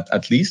 maybe,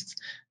 at least.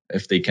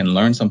 If they can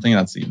learn something,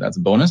 that's a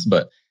bonus,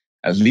 but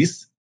at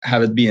least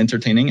have it be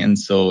entertaining. And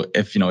so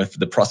if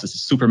the process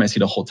is super messy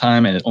the whole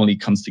time and it only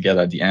comes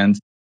together at the end,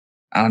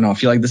 I don't know, I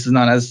feel like this is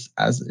not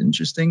as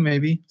interesting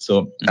maybe.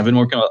 So I've been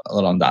working a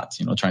lot on that,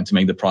 trying to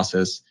make the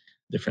process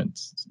different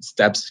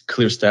steps,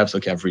 clear steps.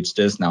 Okay, I've reached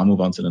this. Now I'll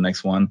move on to the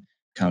next one.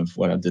 Kind of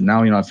what I did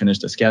now, I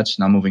finished the sketch.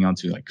 Now moving on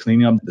to like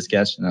cleaning up the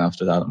sketch. And then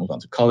after that, I'll move on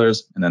to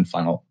colors and then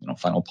final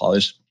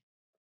polish.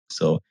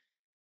 So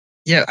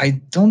yeah, I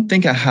don't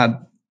think I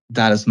had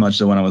that as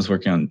much when I was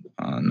working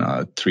on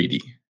 3D,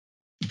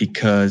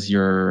 because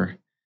I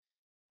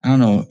don't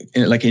know,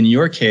 like in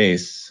your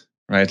case,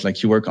 right?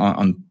 Like you work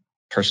on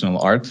personal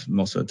art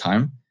most of the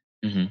time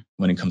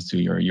when it comes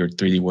to your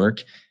 3D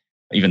work,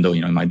 even though,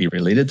 it might be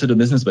related to the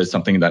business, but it's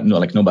something that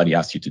nobody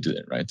asked you to do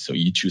it, right? So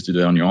you choose to do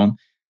it on your own.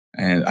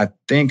 And I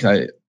think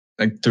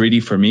like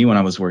 3D for me when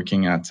I was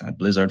working at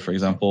Blizzard, for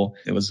example,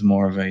 it was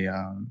more of a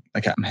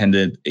like I'm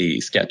handed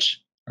a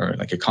sketch or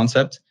like a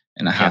concept,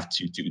 and I have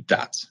to do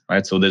that,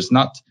 right? So there's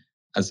not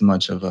as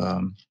much of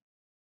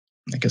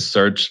like a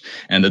search,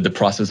 and the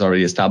process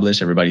already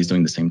established. Everybody's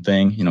doing the same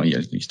thing. You know,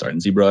 you start in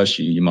ZBrush,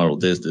 you model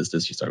this.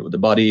 You start with the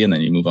body, and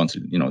then you move on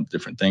to, you know,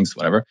 different things,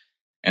 whatever.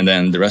 And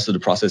then the rest of the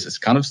process is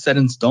kind of set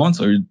in stone,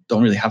 so you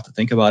don't really have to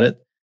think about it.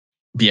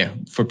 But yeah,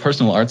 for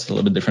personal art, it's a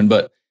little bit different.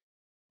 But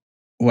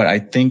what I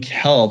think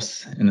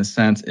helps in a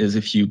sense is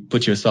if you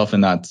put yourself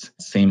in that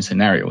same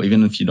scenario,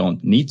 even if you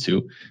don't need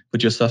to,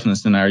 put yourself in a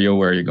scenario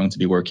where you're going to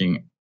be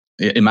working.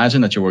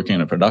 Imagine that you're working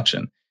in a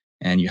production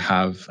and you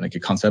have like a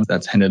concept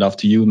that's handed off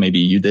to you. Maybe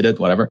you did it,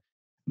 whatever,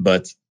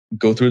 but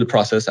go through the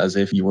process as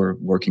if you were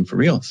working for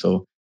real.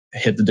 So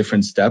hit the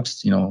different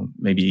steps, you know,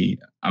 maybe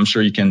I'm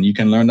sure you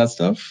can learn that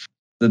stuff,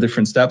 the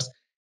different steps,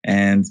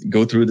 and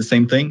go through the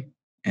same thing.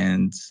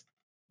 And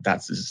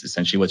that's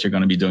essentially what you're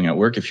going to be doing at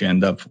work if you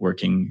end up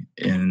working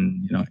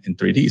in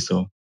 3D.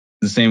 So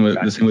the same with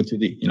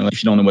 2D. You know,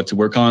 if you don't know what to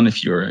work on,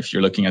 if you're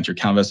looking at your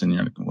canvas and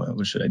you're like, well,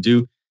 what should I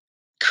do?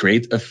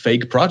 Create a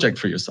fake project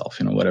for yourself,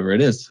 you know, whatever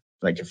it is,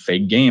 like a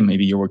fake game.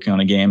 Maybe you're working on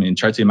a game and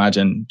try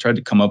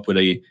to come up with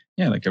a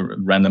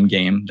random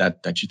game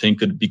that you think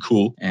could be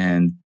cool,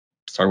 and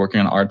start working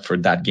on art for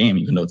that game,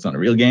 even though it's not a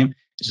real game.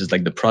 It's just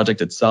like the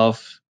project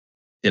itself.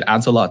 It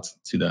adds a lot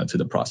to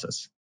the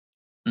process.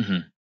 Mm-hmm.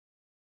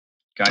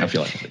 Got it. I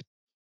feel like.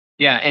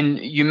 Yeah, and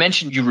you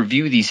mentioned you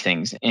review these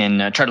things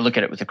and try to look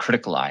at it with a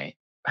critical eye.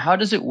 How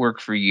does it work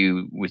for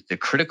you with the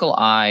critical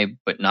eye,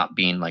 but not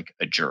being like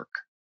a jerk?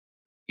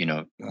 You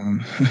know,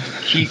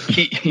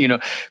 you know,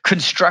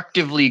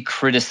 constructively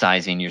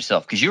criticizing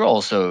yourself, because you're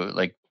also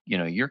like, you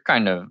know, you're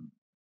kind of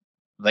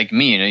like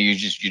me. You know, you're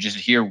just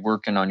here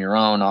working on your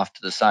own off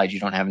to the side. You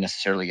don't have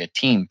necessarily a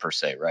team per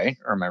se, right?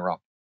 Or am I wrong?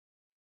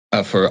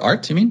 For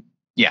art, you mean?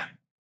 Yeah.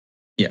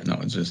 Yeah, no,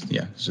 it's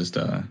just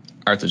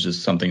art is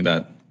just something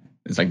that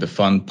is like the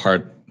fun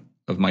part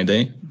of my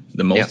day,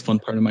 the most fun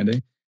part of my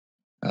day.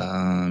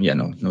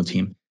 No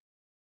team.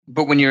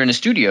 But when you're in a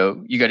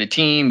studio, you got a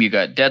team, you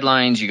got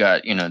deadlines, you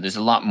got, you know, there's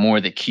a lot more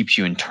that keeps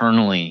you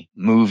internally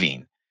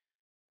moving.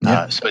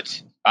 Yeah. So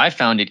I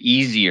found it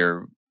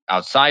easier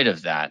outside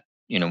of that,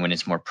 you know, when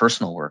it's more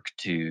personal work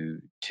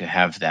to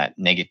have that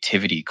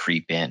negativity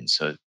creep in.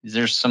 So is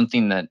there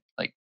something that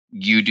like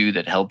you do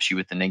that helps you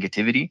with the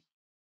negativity?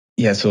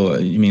 Yeah. So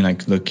you mean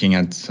like looking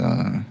at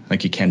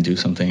like you can't do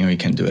something or you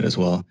can't do it as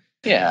well?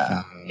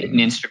 Yeah. Hitting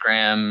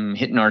Instagram,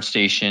 hitting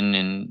ArtStation,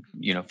 and,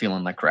 you know,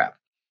 feeling like crap.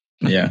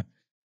 Yeah.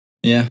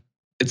 Yeah.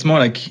 It's more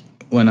like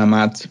when I'm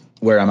at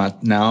where I'm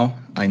at now,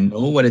 I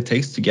know what it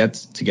takes to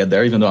get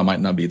there, even though I might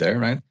not be there,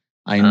 right?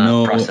 I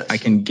know process. I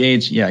can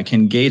gauge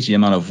the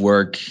amount of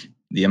work,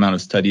 the amount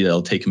of study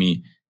that'll take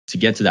me to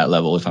get to that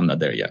level if I'm not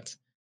there yet.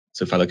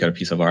 So if I look at a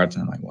piece of art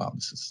and I'm like, wow,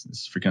 this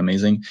is freaking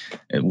amazing,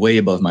 way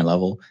above my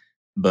level,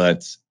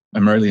 but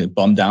I'm really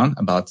bummed down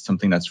about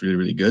something that's really,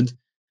 really good.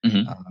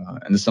 Mm-hmm.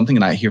 And it's something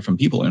that I hear from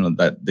people, you know,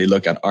 that they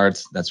look at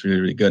art that's really,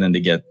 really good and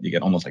they get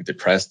almost like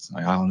depressed.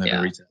 Like, I'll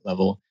never reach that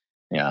level.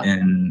 Yeah.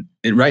 And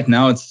right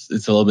now it's a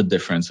little bit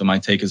different. So my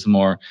take is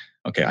more,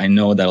 okay, I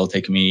know that it'll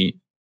take me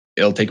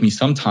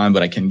some time,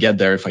 but I can get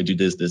there if I do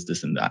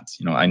this, and that.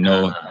 You know, I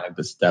know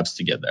the steps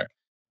to get there.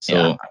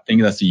 So I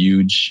think that's a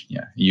huge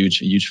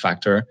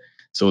factor.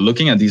 So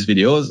looking at these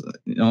videos,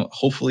 you know,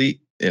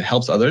 hopefully it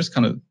helps others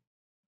kind of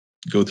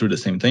go through the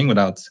same thing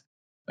without,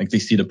 like, they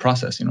see the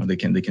process, you know, they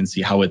can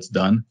see how it's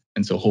done.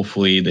 And so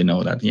hopefully they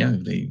know that,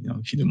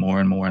 if you do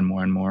more and more and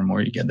more and more and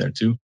more, you get there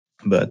too.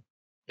 But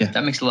yeah,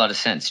 that makes a lot of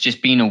sense.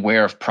 Just being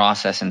aware of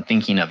process and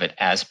thinking of it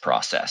as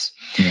process.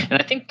 Yeah.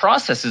 And I think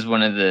process is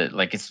one of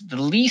it's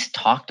the least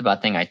talked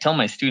about thing. I tell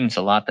my students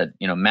a lot that,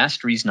 you know,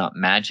 mastery is not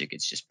magic.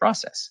 It's just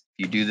process.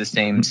 If you do the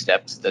same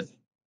steps that,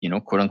 you know,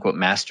 quote unquote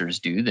masters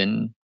do,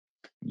 then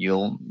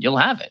you'll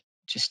have it.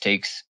 It just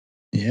takes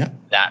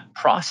that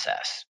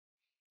process.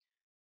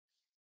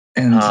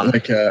 And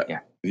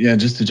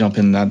just to jump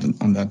in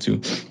on that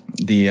too,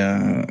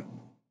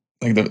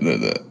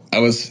 I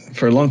was,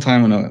 for a long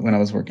time when I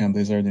was working at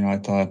Blizzard, you know, I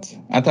thought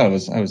I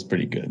was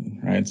pretty good,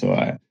 right? So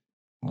I'm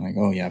like,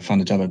 oh yeah, I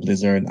found a job at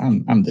Blizzard.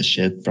 I'm the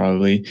shit.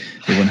 Probably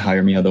they wouldn't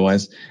hire me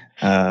otherwise.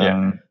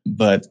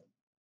 But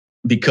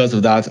because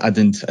of that, I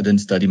didn't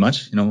study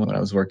much, you know, when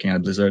I was working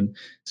at Blizzard.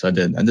 So I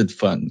did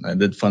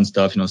fun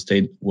stuff, you know,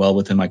 stayed well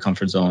within my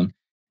comfort zone,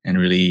 and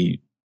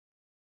really,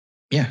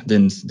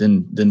 didn't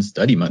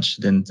study much,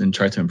 didn't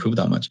try to improve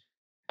that much.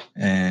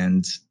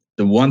 And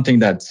the one thing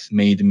that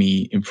made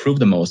me improve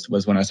the most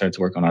was when I started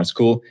to work on art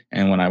school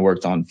and when I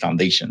worked on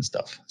foundation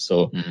stuff.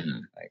 So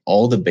like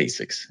all the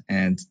basics.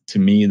 And to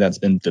me, that's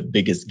been the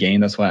biggest gain.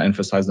 That's why I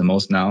emphasize the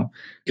most now,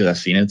 because I've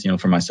seen it, you know,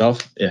 for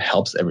myself. It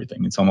helps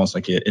everything. It's almost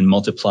like it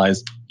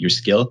multiplies your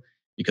skill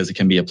because it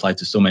can be applied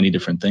to so many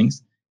different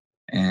things.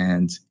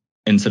 And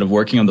instead of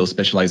working on those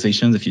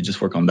specializations, if you just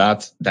work on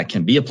that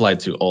can be applied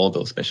to all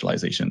those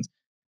specializations.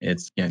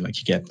 It's like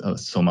you get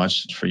so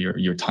much for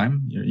your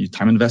time, your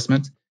time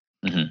investment.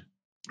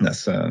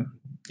 That's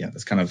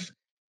kind of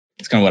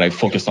what I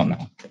focus on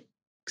now.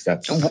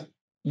 because that's.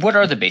 What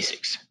are the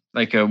basics?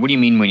 Like, what do you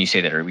mean when you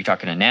say that? Are we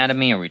talking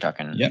anatomy? Are we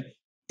talking?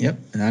 Yep.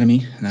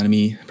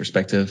 Anatomy,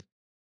 perspective,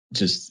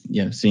 just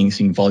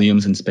seeing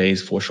volumes in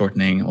space,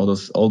 foreshortening, all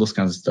those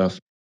kinds of stuff.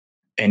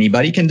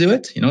 Anybody can do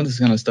it. This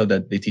kind of stuff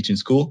that they teach in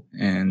school,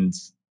 and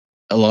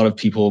a lot of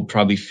people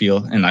probably feel,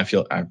 and I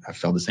felt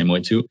the same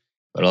way too.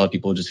 But a lot of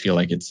people just feel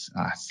like it's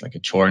like a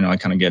chore.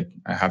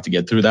 I have to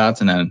get through that,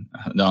 and then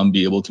I'll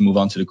be able to move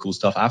on to the cool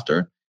stuff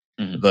after.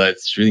 Mm-hmm. But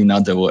it's really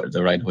not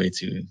the right way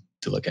to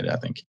look at it, I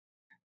think.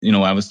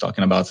 I was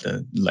talking about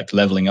like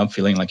leveling up,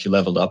 feeling like you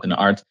leveled up in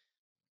art.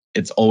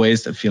 It's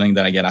always a feeling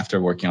that I get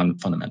after working on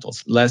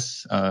fundamentals,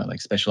 less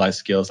like specialized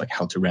skills like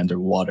how to render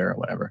water or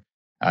whatever.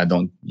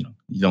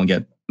 You don't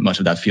get much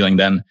of that feeling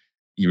then.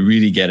 You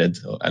really get it,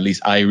 or at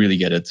least I really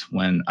get it,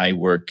 when I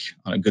work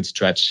on a good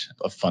stretch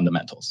of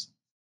fundamentals.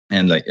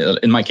 And like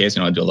in my case,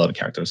 I do a lot of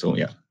characters, so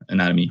yeah,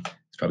 anatomy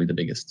is probably the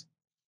biggest.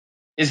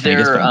 Is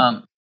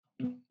there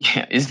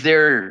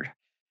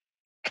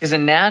because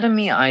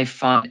anatomy, I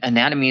find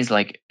anatomy is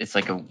like it's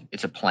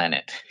a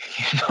planet,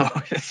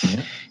 it's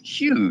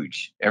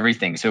huge,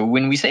 everything. So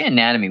when we say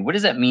anatomy, what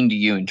does that mean to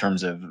you in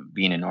terms of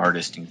being an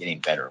artist and getting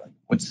better? Like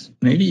what's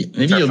maybe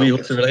you'll be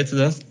able to relate to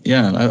that.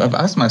 Yeah, I've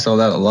asked myself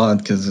that a lot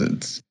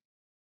because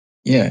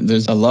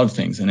there's a lot of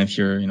things, and if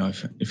you're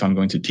if I'm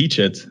going to teach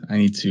it, I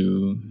need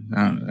to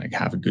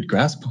have a good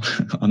grasp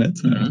on it.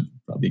 Mm-hmm.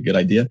 Probably a good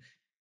idea,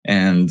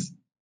 and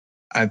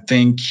I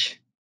think.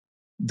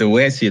 The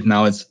way I see it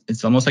now,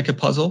 it's almost like a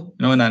puzzle,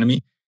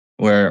 anatomy,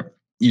 where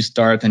you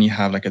start and you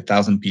have like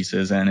 1,000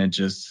 pieces, and it's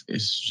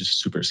just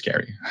super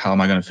scary. How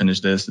am I going to finish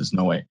this? There's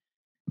no way.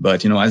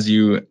 But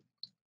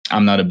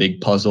I'm not a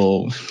big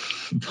puzzle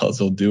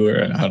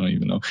doer. I don't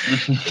even know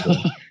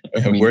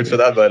a word for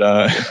that, but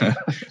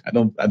I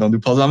don't do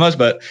puzzle that much.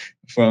 But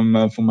from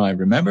what I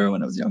remember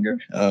when I was younger,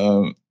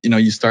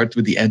 you start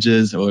with the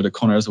edges or the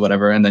corners or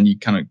whatever, and then you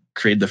kind of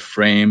create the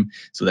frame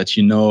so that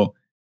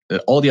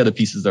that all the other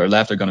pieces that are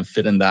left are going to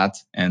fit in that,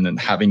 and then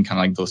having kind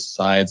of like those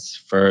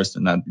sides first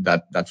and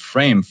that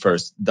frame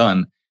first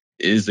done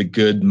is a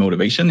good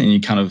motivation. And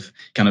you kind of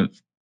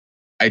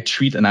I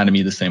treat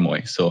anatomy the same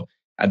way. So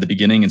at the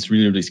beginning, it's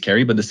really, really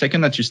scary. But the second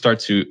that you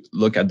start to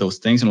look at those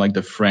things and like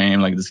the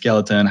frame, like the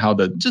skeleton,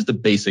 just the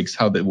basics,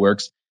 how that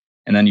works,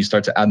 and then you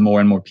start to add more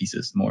and more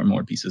pieces.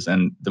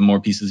 And the more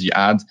pieces you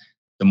add,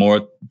 the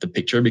more the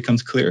picture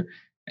becomes clear.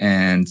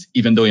 And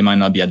even though it might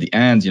not be at the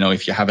end,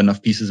 if you have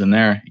enough pieces in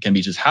there, it can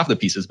be just half the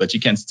pieces, but you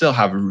can still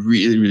have a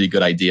really, really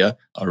good idea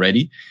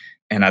already.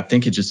 And I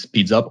think it just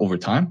speeds up over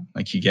time.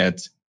 Like you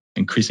get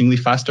increasingly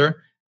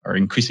faster or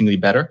increasingly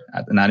better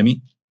at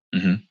anatomy.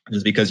 Mm-hmm.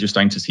 Just because you're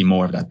starting to see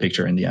more of that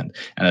picture in the end.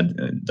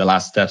 And the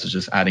last steps is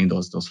just adding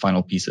those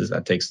final pieces.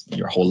 That takes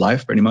your whole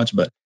life pretty much.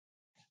 But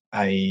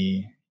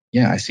I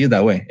see it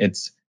that way.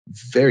 It's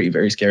very,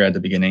 very scary at the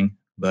beginning,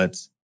 but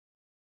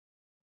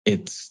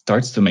it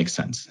starts to make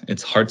sense.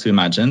 It's hard to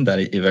imagine that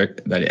it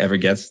ever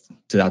gets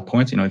to that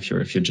point, if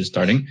you're just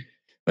starting,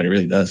 but it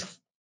really does.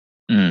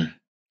 I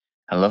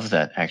love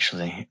that,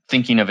 actually.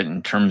 Thinking of it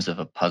in terms of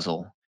a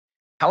puzzle,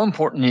 how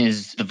important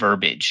is the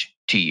verbiage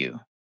to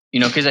you?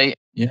 Because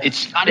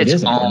it's got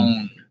its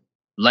own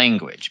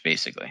language,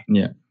 basically.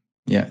 Yeah,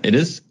 it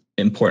is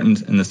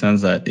important in the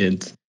sense that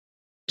it,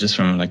 just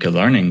from like a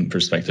learning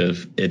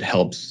perspective, it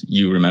helps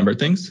you remember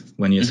things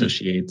when you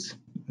associate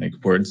like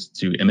words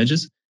to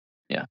images.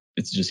 Yeah,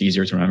 it's just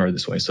easier to remember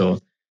this way. So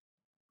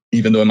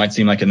even though it might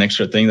seem like an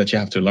extra thing that you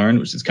have to learn,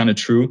 which is kind of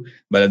true,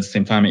 but at the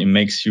same time, it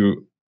makes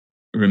you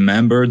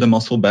remember the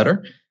muscle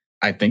better.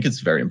 I think it's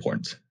very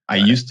important. I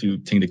used to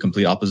think the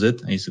complete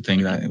opposite. I used to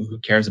think that who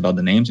cares about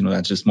the names?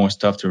 That's just more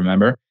stuff to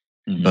remember.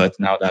 Mm-hmm. But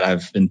now that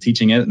I've been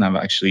teaching it and I've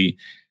actually,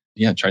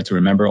 tried to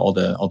remember all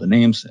the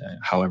names,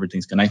 how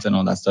everything's connected and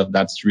all that stuff,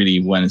 that's really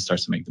when it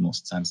starts to make the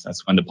most sense.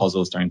 That's when the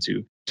puzzle is starting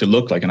to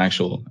look like an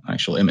actual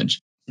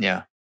image.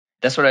 Yeah.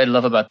 That's what I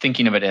love about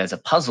thinking of it as a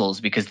puzzle,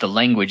 is because the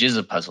language is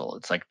a puzzle.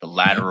 It's like the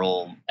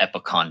lateral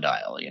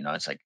epicondyle,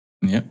 it's like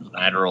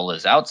lateral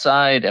is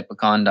outside,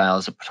 epicondyle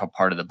is a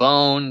part of the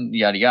bone,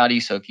 yada, yada.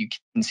 So if you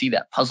can see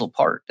that puzzle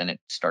part, then it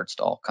starts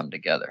to all come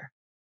together.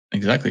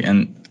 Exactly.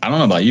 And I don't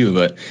know about you,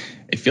 but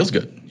it feels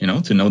good,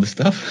 to know the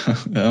stuff.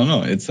 I don't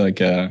know. It's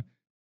like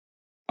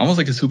almost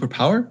like a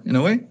superpower in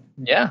a way.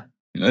 Yeah.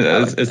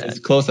 As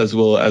close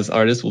as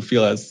artists will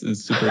feel as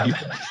superhero.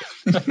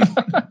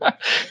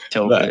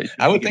 Totally.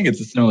 I would think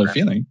it's a similar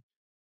feeling.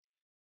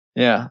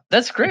 Yeah,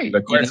 that's great.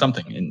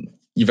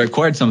 You've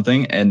acquired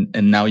something,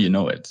 and now you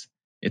know it.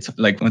 It's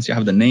like once you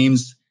have the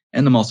names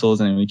and the muscles,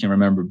 and we can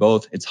remember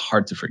both, it's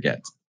hard to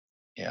forget.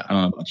 Yeah. I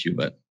don't know about you,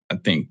 but I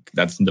think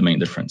that's the main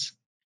difference.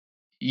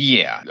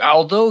 Yeah.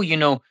 Although,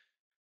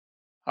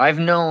 I've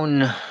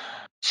known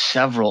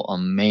several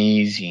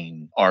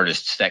amazing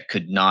artists that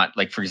could not,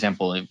 like, for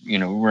example,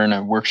 we're in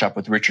a workshop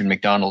with Richard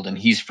McDonald and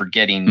he's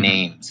forgetting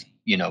names,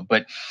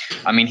 but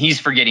I mean, he's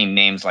forgetting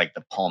names like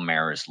the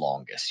Palmaris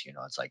longus,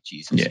 it's like,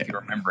 Jesus, if you're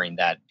remembering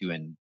that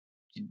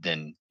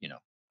then,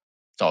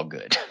 it's all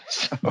good.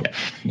 So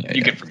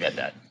you can forget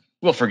that.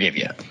 We'll forgive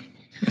you.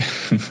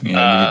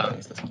 I'll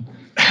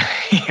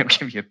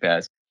give you a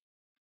pass.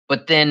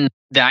 But then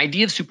the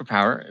idea of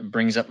superpower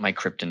brings up my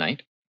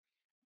kryptonite,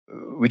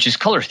 which is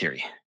color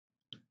theory.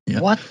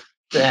 Yeah.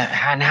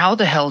 And how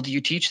the hell do you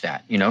teach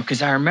that?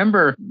 Because I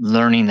remember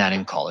learning that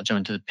in college. I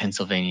went to the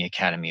Pennsylvania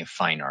Academy of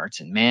Fine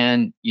Arts, and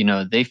man,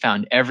 they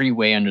found every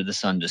way under the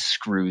sun to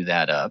screw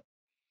that up.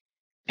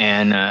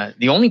 And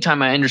the only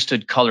time I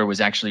understood color was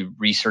actually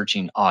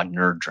researching Odd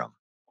Nerdrum.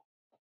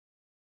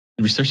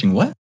 Researching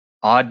what?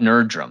 Odd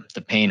Nerdrum,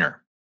 the painter.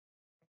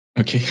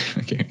 Okay.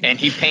 And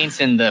he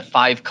paints in the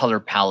 5-color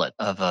palette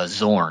of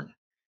Zorn,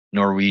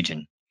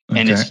 Norwegian.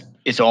 Okay. And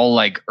it's all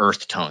like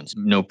earth tones,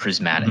 no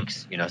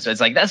prismatics, So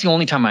it's like, that's the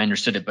only time I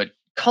understood it. But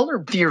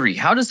color theory,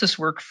 how does this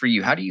work for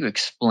you? How do you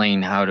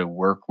explain how to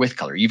work with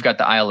color? You've got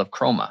the Isle of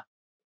Chroma.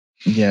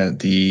 Yeah.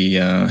 The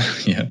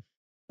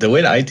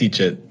way that I teach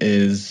it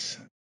is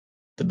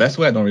the best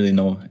way. I don't really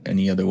know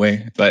any other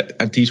way, but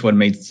I teach what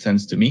made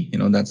sense to me.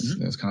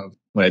 That's kind of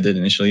what I did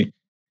initially.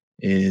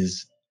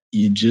 Is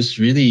you just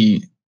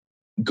really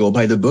go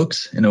by the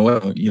books in a way,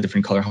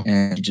 different color,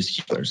 and you just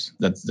use colors.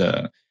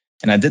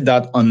 And I did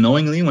that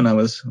unknowingly when I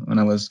was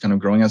kind of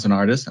growing as an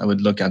artist. I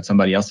would look at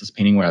somebody else's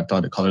painting where I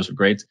thought the colors were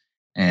great,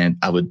 and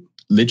I would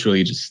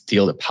literally just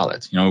steal the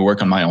palette.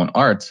 Work on my own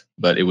art,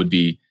 but it would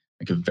be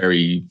like a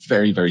very,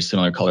 very, very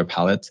similar color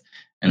palette.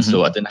 And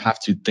so I didn't have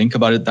to think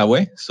about it that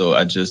way. So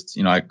I just,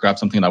 I grabbed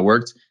something that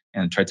worked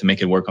and tried to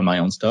make it work on my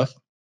own stuff.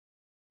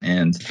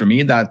 And for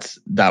me, that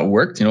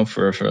worked,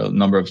 for a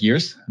number of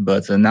years.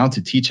 But now to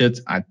teach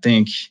it, I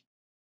think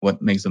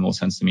what makes the most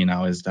sense to me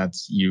now is that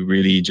you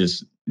really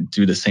just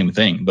do the same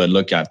thing, but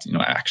look at,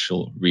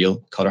 actual real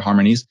color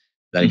harmonies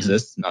that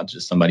exist, not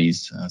just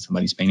somebody's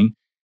painting.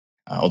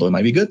 Although it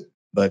might be good,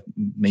 but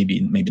maybe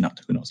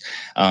not. Who knows?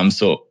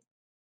 So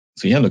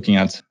yeah, looking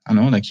at, I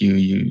don't know, like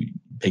you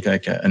pick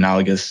like an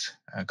analogous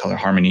color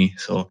harmony.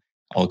 So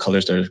all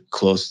colors that are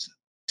close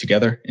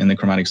together in the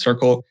chromatic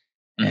circle.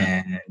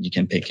 And you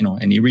can pick,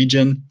 any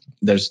region.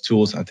 There's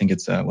tools. I think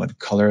it's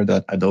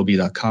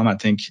color.adobe.com. I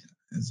think,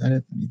 is that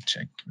it? Let me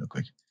check real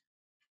quick.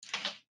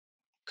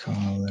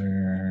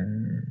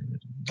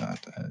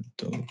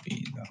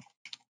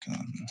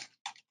 Color.adobe.com.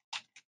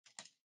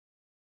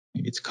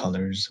 Maybe it's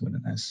colors with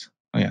an S.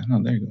 Oh yeah,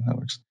 no, there you go. That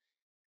works.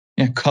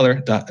 Yeah,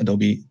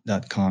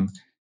 color.adobe.com.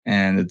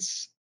 And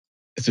it's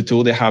a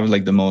tool. They have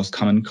like the most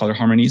common color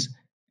harmonies,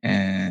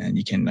 and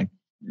you can like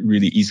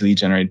really easily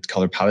generate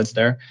color palettes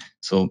there.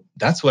 So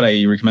that's what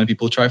I recommend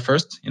people try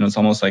first. It's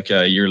almost like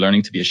you're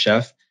learning to be a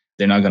chef.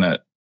 They're not gonna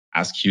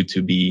ask you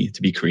to be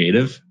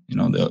creative.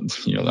 They'll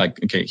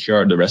like, okay, here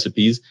are the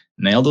recipes.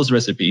 Nail those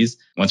recipes.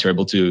 Once you're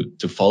able to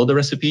follow the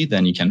recipe,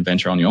 then you can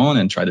venture on your own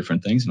and try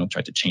different things.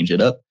 Try to change it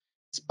up,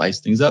 spice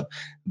things up.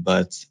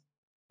 But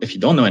if you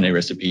don't know any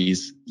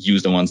recipes,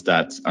 use the ones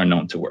that are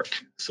known to work.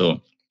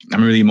 So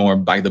I'm really more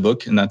by the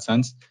book in that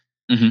sense.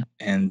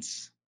 And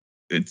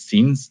it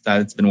seems that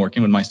it's been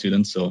working with my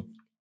students. So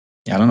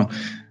yeah, I don't know.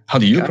 How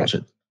do you approach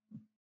it?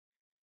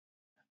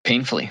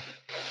 Painfully.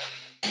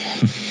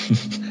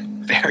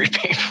 Very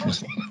painful.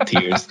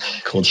 Tears,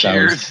 cold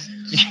showers.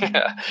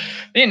 Yeah.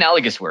 The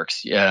analogous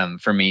works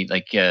for me.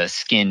 Like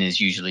skin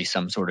is usually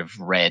some sort of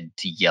red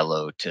to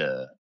yellow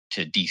to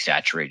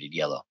desaturated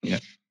yellow. Yeah.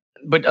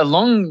 But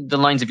along the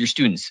lines of your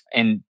students,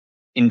 and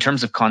in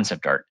terms of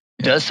concept art,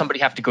 does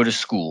somebody have to go to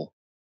school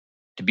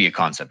to be a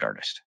concept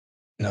artist?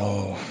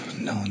 No.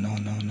 No,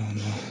 don't do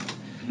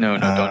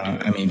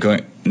it. I mean,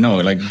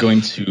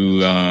 going to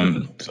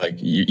like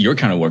your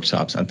kind of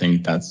workshops. I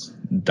think that's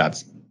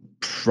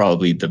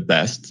probably the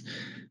best,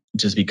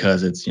 just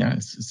because it's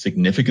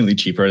significantly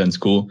cheaper than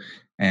school,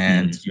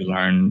 and you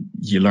learn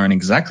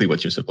exactly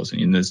what you're supposed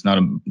to. There's not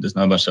a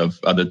bunch of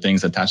other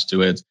things attached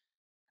to it.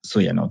 So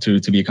yeah, no, to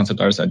be a concept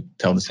artist, I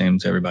tell the same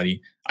to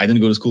everybody. I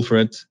didn't go to school for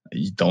it.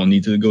 You don't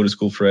need to go to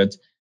school for it.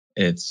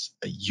 It's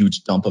a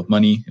huge dump of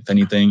money. If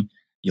anything,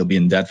 you'll be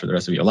in debt for the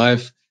rest of your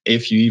life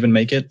if you even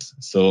make it.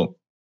 So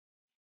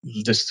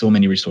there's so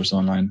many resources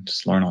online.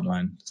 Just learn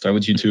online. Start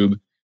with YouTube.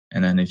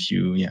 And then if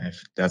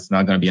that's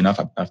not going to be enough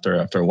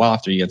after a while,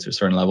 after you get to a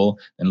certain level,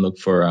 then look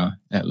for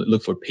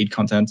paid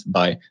content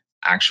by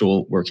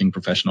actual working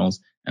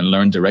professionals and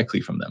learn directly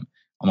from them.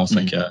 Almost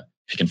like if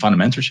you can find a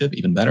mentorship,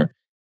 even better.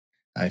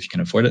 If you can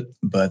afford it.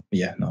 But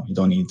yeah, no, you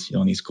don't need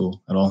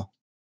school at all.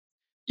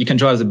 You can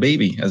draw as a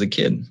baby, as a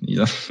kid.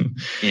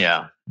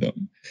 Yeah. You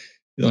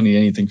don't need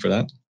anything for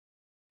that.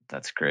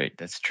 That's great.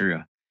 That's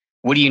true.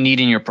 What do you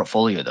need in your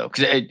portfolio though?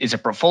 Because it's a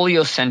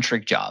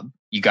portfolio-centric job.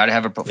 You got to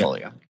have a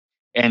portfolio. Yeah.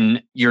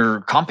 And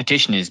your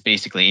competition is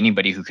basically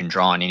anybody who can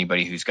draw and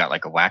anybody who's got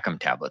like a Wacom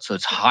tablet. So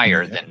it's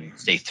higher than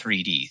say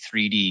 3D.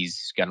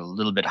 3D's got a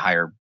little bit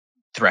higher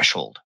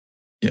threshold.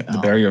 Yeah, the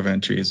barrier of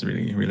entry is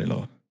really, really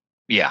low.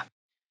 Yeah.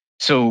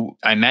 So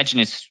I imagine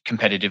it's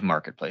competitive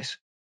marketplace.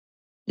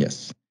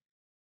 Yes,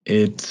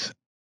 it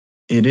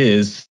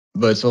is,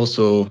 but it's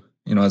also,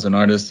 as an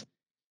artist,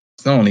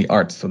 it's not only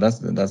art. So that's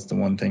the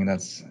one thing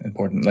that's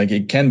important. Like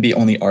it can be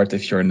only art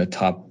if you're in the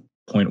top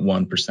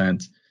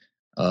 0.1%.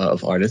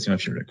 of artists.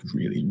 If you're like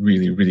really,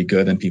 really, really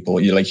good and people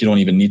you don't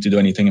even need to do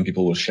anything and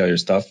people will share your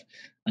stuff.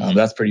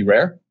 That's pretty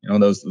rare.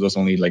 Those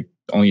only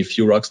a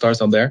few rock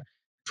stars out there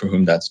for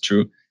whom that's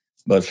true.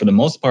 But for the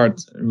most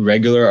part,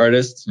 regular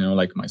artists,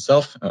 like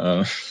myself,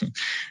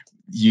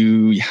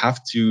 you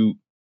have to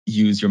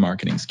use your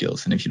marketing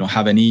skills. And if you don't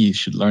have any, you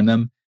should learn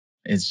them.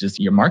 It's just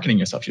you're marketing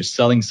yourself. You're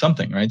selling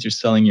something, right? You're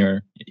selling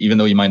even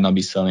though you might not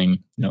be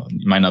selling,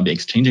 you might not be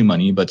exchanging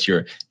money, but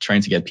you're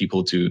trying to get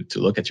people to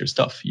look at your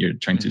stuff. You're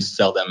trying to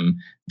sell them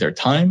their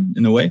time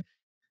in a way.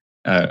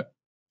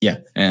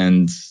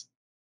 And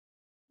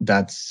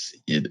that's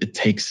it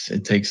takes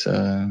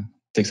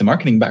a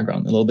marketing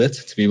background a little bit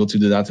to be able to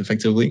do that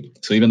effectively.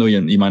 So even though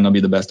you might not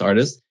be the best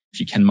artist, if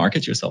you can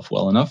market yourself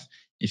well enough,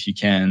 if you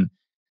can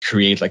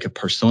create like a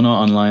persona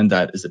online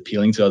that is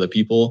appealing to other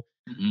people,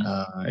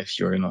 if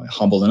you're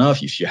humble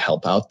enough, if you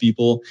help out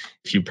people,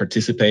 if you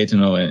participate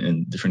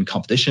in different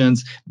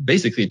competitions,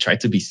 basically try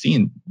to be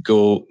seen,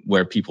 go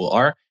where people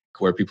are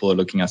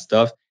looking at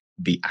stuff,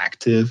 be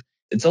active.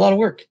 It's a lot of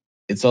work.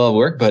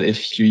 But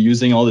if you're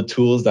using all the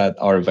tools that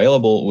are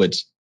available,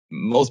 which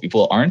most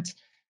people aren't,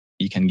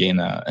 you can gain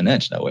an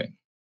edge that way.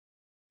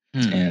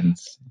 And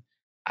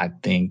I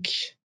think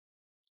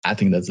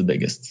that's the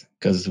biggest,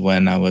 because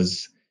when I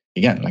was,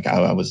 again, like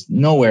I was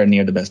nowhere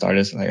near the best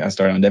artist. Like I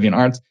started on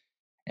DeviantArt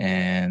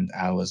and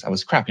I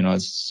was crap.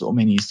 There's so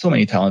many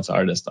talented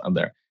artists out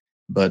there.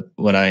 But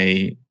what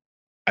I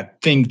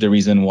think the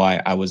reason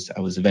why I was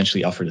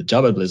eventually offered a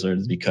job at Blizzard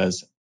is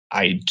because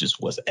I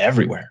just was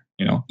everywhere.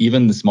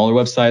 Even the smaller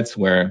websites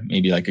where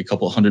maybe like a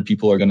couple hundred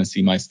people are going to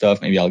see my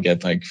stuff. Maybe I'll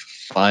get like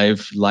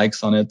 5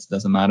 likes on it.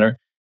 Doesn't matter.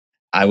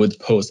 I would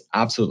post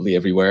absolutely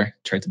everywhere,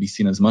 try to be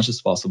seen as much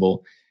as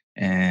possible.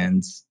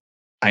 And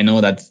I know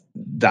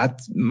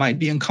that might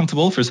be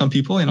uncomfortable for some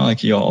people,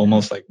 like you're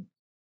almost like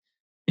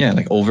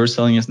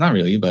overselling. It's not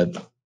really, but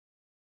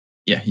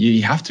yeah,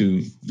 you have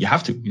to,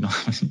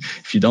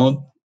 if you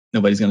don't,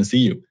 nobody's going to see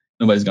you.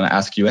 Nobody's going to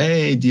ask you,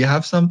 hey, do you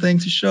have something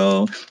to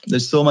show?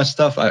 There's so much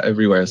stuff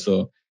everywhere.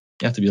 So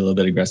you have to be a little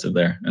bit aggressive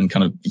there and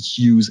kind of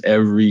use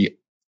every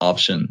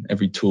option,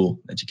 every tool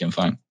that you can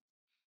find.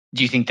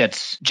 Do you think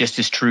that's just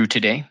as true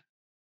today?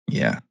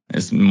 Yeah,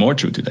 it's more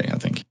true today, I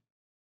think.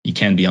 You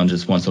can't be on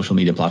just one social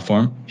media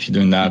platform. If you're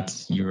doing that,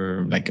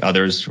 you're like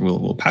others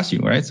will pass you,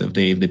 right? So if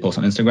they post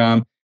on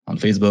Instagram, on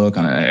Facebook,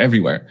 on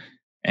everywhere,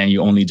 and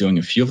you're only doing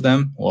a few of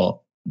them,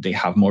 well, they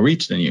have more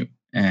reach than you.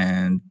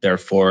 And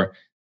therefore,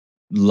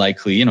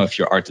 likely, if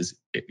your art is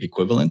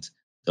equivalent,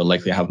 they'll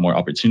likely have more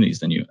opportunities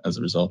than you as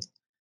a result.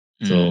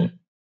 So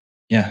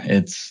yeah,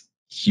 it's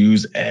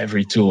use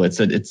every tool.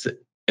 It's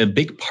a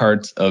big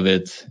part of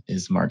it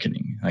is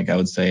marketing. Like I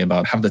would say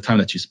about half the time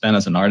that you spend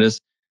as an artist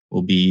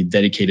will be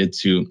dedicated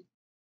to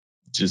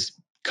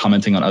just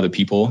commenting on other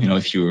people.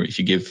 If you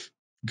give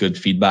good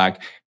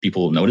feedback,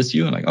 people will notice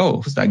you and like,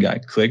 oh, who's that guy?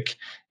 Click.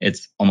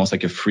 It's almost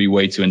like a free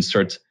way to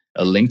insert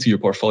a link to your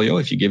portfolio.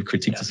 If you give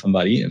critique to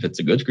somebody, if it's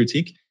a good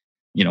critique,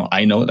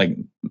 I know, like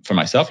for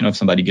myself, if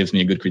somebody gives me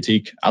a good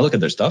critique, I look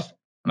at their stuff.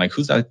 I'm like,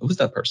 who's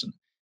that person?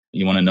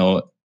 You want to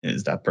know,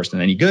 is that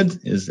person any good?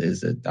 Is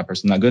that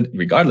person not good?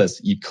 Regardless,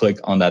 you click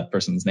on that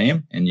person's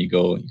name and you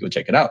go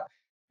check it out.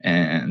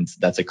 And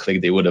that's a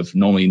click they would have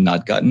normally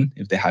not gotten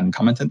if they hadn't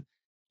commented.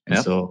 And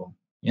so,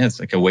 yeah, it's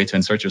like a way to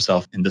insert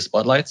yourself in the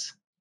spotlights.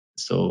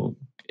 So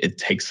it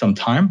takes some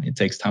time. It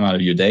takes time out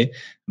of your day,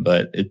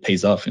 but it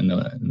pays off in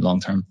the long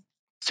term.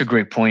 It's a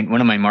great point.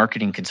 One of my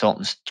marketing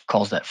consultants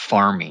calls that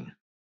farming.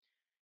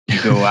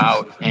 You go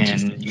out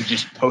and you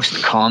just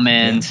post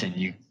comments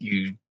and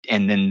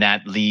and then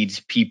that leads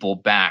people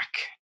back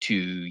to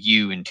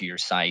you and to your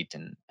site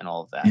and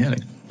all of that. Yeah,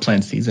 like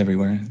plant seeds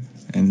everywhere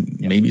and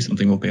maybe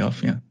something will pay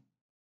off. Yeah,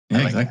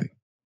 like exactly. That.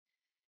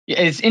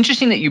 Yeah, it's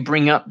interesting that you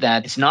bring up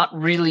that it's not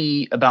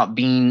really about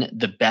being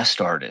the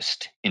best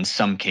artist in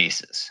some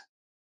cases.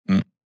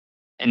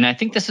 And I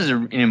think this is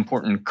an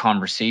important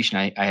conversation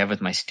I have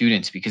with my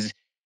students, because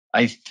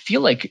I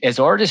feel like as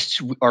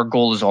artists, our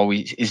goal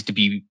is to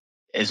be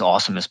as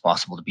awesome as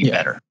possible, to be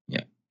better.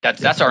 Yeah.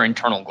 That's our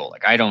internal goal.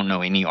 Like, I don't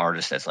know any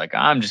artist that's like,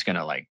 I'm just going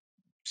to like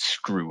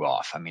screw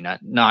off. I mean,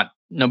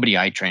 nobody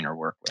I train or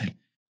work with.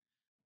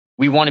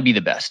 We want to be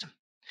the best.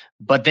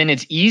 But then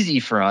it's easy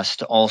for us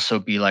to also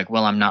be like,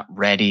 well, I'm not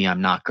ready.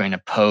 I'm not going to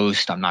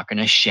post. I'm not going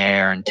to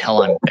share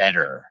until I'm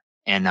better.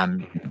 And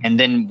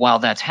then while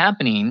that's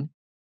happening,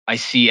 I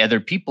see other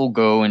people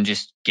go and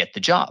just get the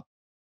job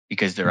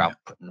because they're out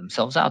putting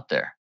themselves out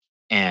there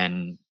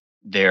and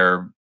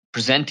they're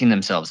presenting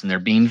themselves and they're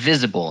being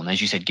visible. And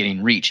as you said,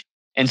 getting reach.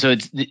 And so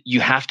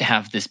you have to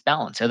have this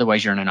balance.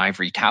 Otherwise you're in an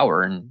ivory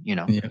tower and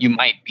you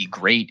might be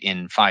great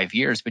in 5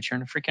 years, but you're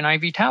in a freaking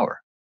ivory tower.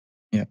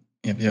 Yeah.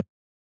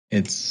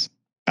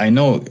 I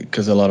know,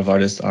 because a lot of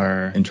artists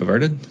are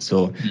introverted.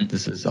 So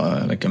this is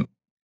like an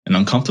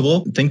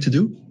uncomfortable thing to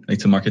do, like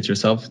to market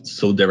yourself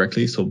so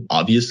directly, so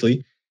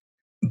obviously.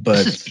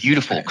 But this is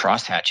beautiful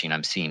cross-hatching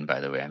I'm seeing,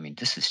 by the way. I mean,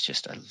 this is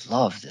just, I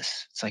love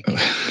this. It's like a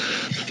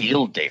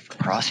field day for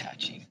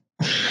cross-hatching.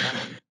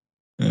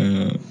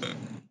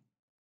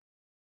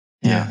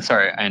 Yeah.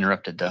 Sorry, I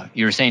interrupted though.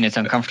 You were saying it's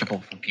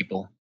uncomfortable for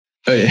people.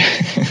 Oh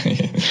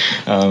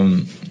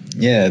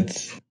yeah.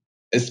 It's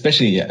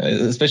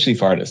especially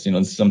for artists.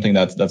 It's something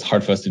that's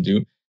hard for us to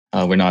do.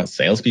 We're not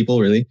salespeople,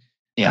 really.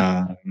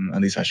 Yeah.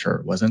 At least I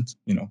sure wasn't.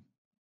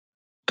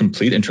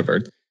 Complete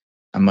introvert.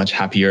 I'm much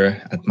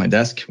happier at my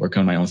desk,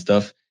 working on my own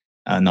stuff,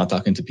 not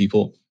talking to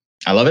people.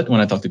 I love it when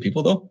I talk to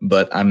people though,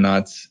 but I'm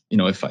not.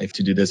 If I have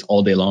to do this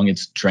all day long,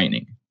 it's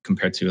draining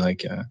compared to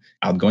like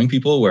outgoing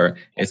people, where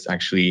it's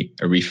actually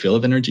a refill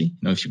of energy.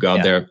 If you go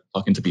out there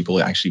talking to people,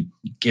 it actually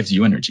gives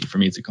you energy. For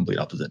me, it's the complete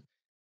opposite.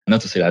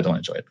 Not to say that I don't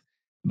enjoy it,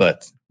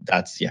 but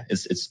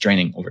it's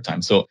draining over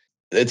time. So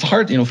it's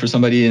hard, for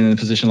somebody in a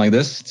position like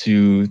this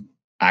to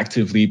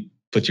actively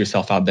put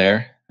yourself out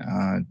there,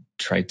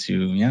 try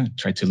to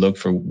look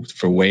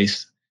for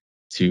ways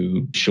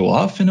to show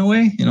off in a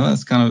way.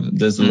 That's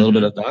there's a little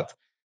bit of that.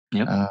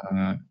 Yep.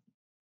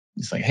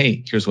 It's like,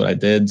 hey, here's what I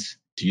did.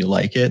 Do you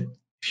like it?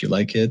 If you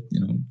like it,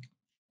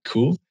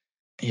 cool.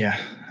 Yeah,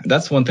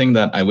 that's one thing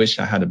that I wish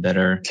I had a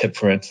better tip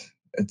for it.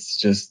 It's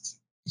just,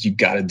 you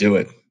got to do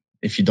it.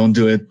 If you don't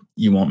do it,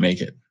 you won't make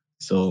it.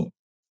 So,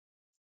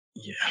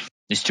 yeah.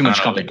 There's too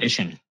much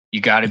competition. You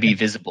got to be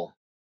visible.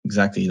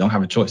 Exactly. You don't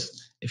have a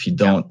choice. If you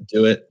don't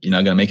do it, you're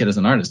not going to make it as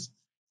an artist.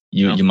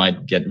 You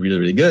might get really,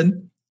 really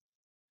good,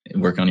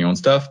 work on your own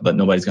stuff, but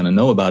nobody's going to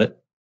know about it.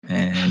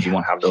 And you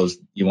won't have those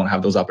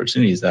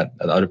opportunities that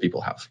other people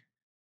have.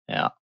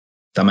 Yeah.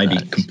 That might be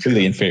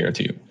completely inferior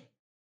to you,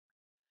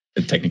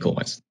 in technical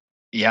wise.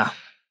 Yeah,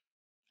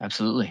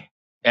 absolutely.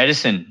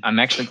 Edison, I'm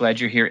actually glad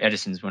you're here.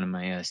 Edison's one of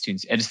my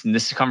students. Edison,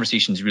 this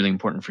conversation is really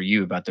important for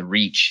you about the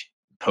reach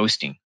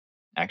posting,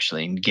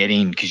 actually, and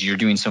because you're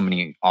doing so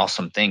many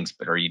awesome things,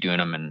 but are you doing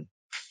them in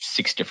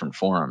 6 different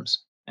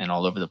forums and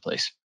all over the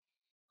place?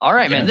 All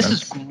right, man, this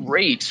is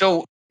great.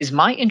 So is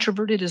Mai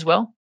introverted as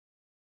well?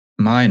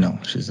 Mai, no,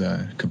 she's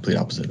a complete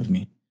opposite of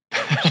me.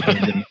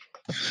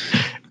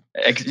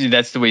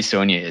 That's the way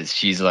Sonia is.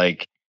 She's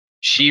like,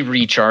 she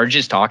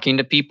recharges talking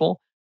to people.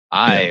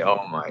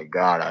 Oh my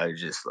God, I was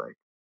just like,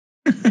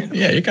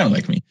 yeah, you're kind of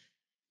like me.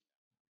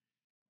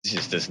 It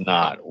just does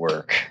not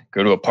work.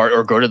 Go to a party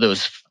or go to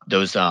those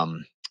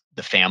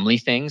the family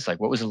things.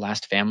 Like, what was the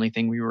last family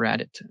thing we were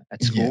at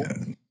school?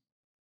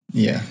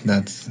 Yeah,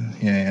 that's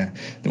Well,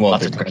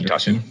 lots of talking.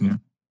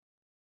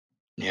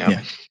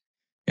 Yeah,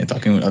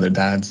 talking with other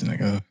dads and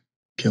like, oh,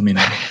 kill me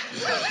now.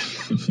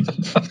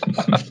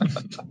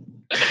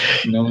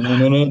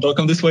 No, don't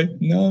come this way.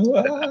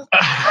 No.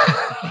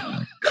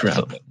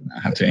 Crap, I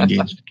have to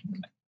engage.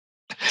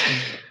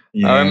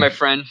 Yeah. All right, my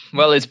friend.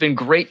 Well, it's been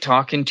great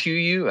talking to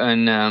you,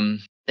 and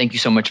thank you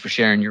so much for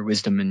sharing your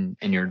wisdom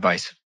and your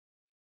advice.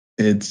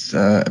 It's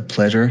a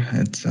pleasure.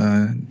 It's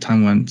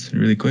time went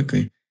really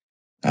quickly.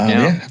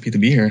 Happy to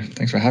be here.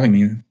 Thanks for having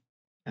me.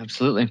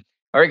 Absolutely.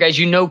 All right, guys,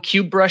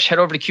 Cubebrush. Head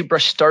over to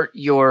Cubebrush, start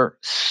your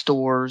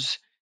stores,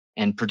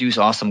 and produce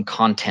awesome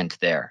content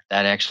there.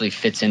 That actually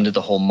fits into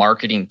the whole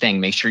marketing thing.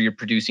 Make sure you're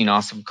producing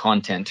awesome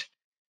content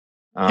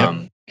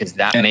because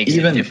that makes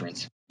a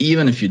difference.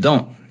 Even if you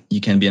don't,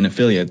 you can be an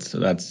affiliate. So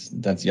that's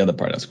the other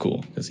part that's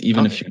cool. Because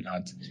even if you're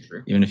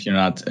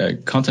not a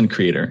content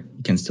creator,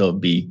 you can still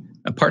be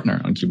a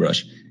partner on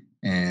Cubebrush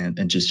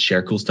and just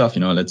share cool stuff.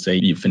 Let's say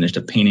you finished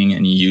a painting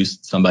and you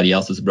used somebody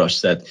else's brush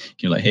set.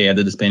 You're like, hey, I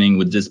did this painting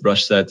with this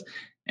brush set.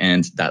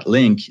 And that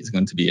link is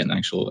going to be an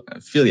actual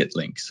affiliate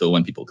link. So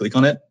when people click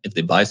on it, if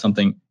they buy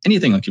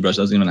anything on Cubebrush,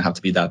 doesn't even have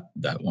to be that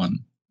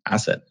one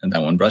asset and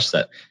that one brush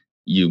set.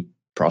 You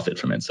profit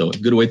from it. So a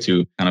good way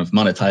to kind of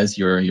monetize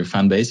your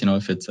fan base,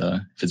 if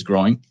it's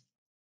growing.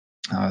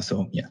 On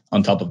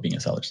top of being a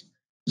seller.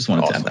 Just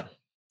wanted to add that.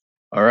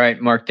 All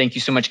right, Mark, thank you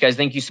so much, guys.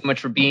 Thank you so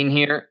much for being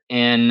here.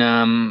 And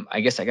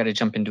I guess I got to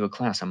jump into a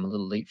class. I'm a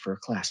little late for a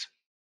class.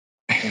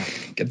 Yeah.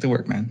 Get to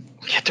work, man.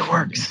 Get to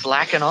work.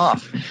 Slacking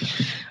off.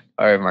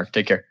 All right, Mark,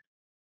 take care.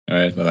 All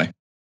right, bye-bye.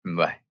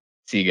 Bye.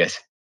 See you guys.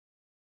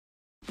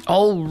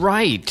 All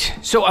right.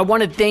 So I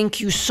want to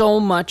thank you so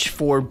much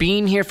for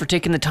being here, for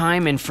taking the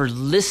time, and for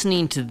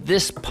listening to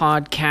this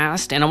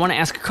podcast. And I want to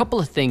ask a couple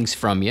of things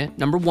from you.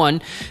 Number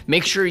one,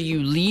 make sure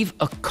you leave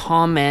a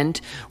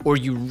comment or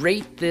you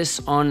rate this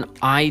on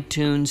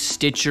iTunes,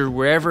 Stitcher,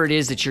 wherever it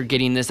is that you're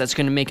getting this. That's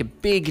going to make a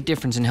big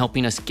difference in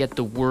helping us get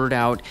the word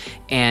out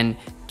and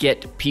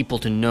get people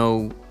to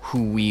know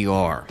who we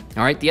are.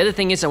 All right. The other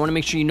thing is I want to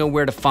make sure you know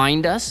where to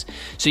find us.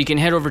 So you can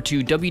head over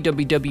to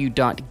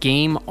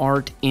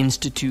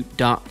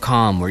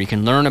www.gameartinstitute.com where you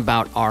can learn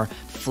about our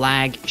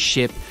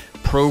flagship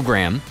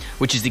program,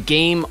 which is the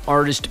Game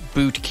Artist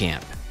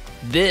Bootcamp.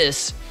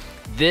 This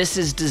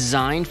is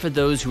designed for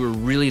those who are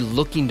really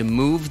looking to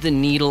move the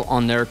needle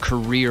on their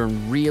career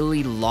and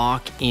really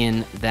lock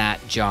in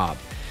that job.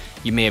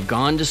 You may have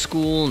gone to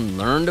school and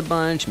learned a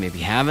bunch, maybe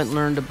haven't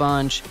learned a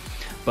bunch.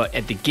 But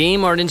at the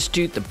Game Art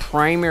Institute, the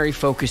primary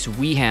focus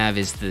we have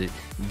is the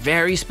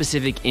very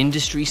specific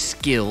industry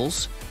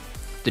skills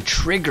the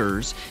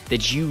triggers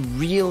that you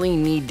really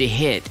need to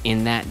hit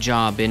in that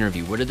job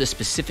interview. What are the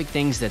specific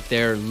things that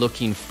they're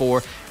looking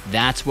for?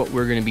 That's what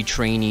we're going to be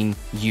training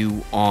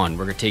you on.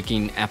 We're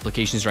taking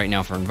applications right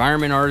now for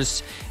environment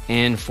artists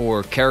and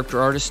for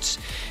character artists.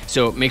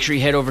 So make sure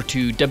you head over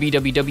to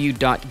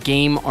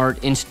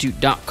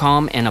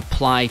www.gameartinstitute.com and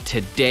apply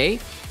today.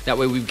 That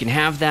way we can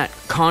have that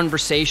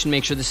conversation,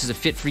 make sure this is a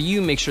fit for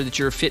you, make sure that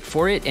you're a fit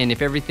for it, and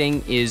if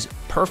everything is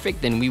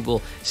perfect, then we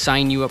will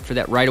sign you up for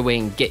that right away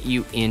and get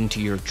you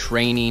into your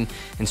training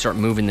and start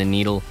moving the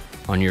needle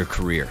on your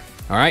career.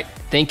 All right?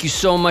 Thank you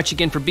so much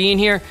again for being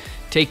here.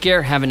 Take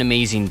care. Have an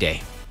amazing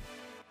day.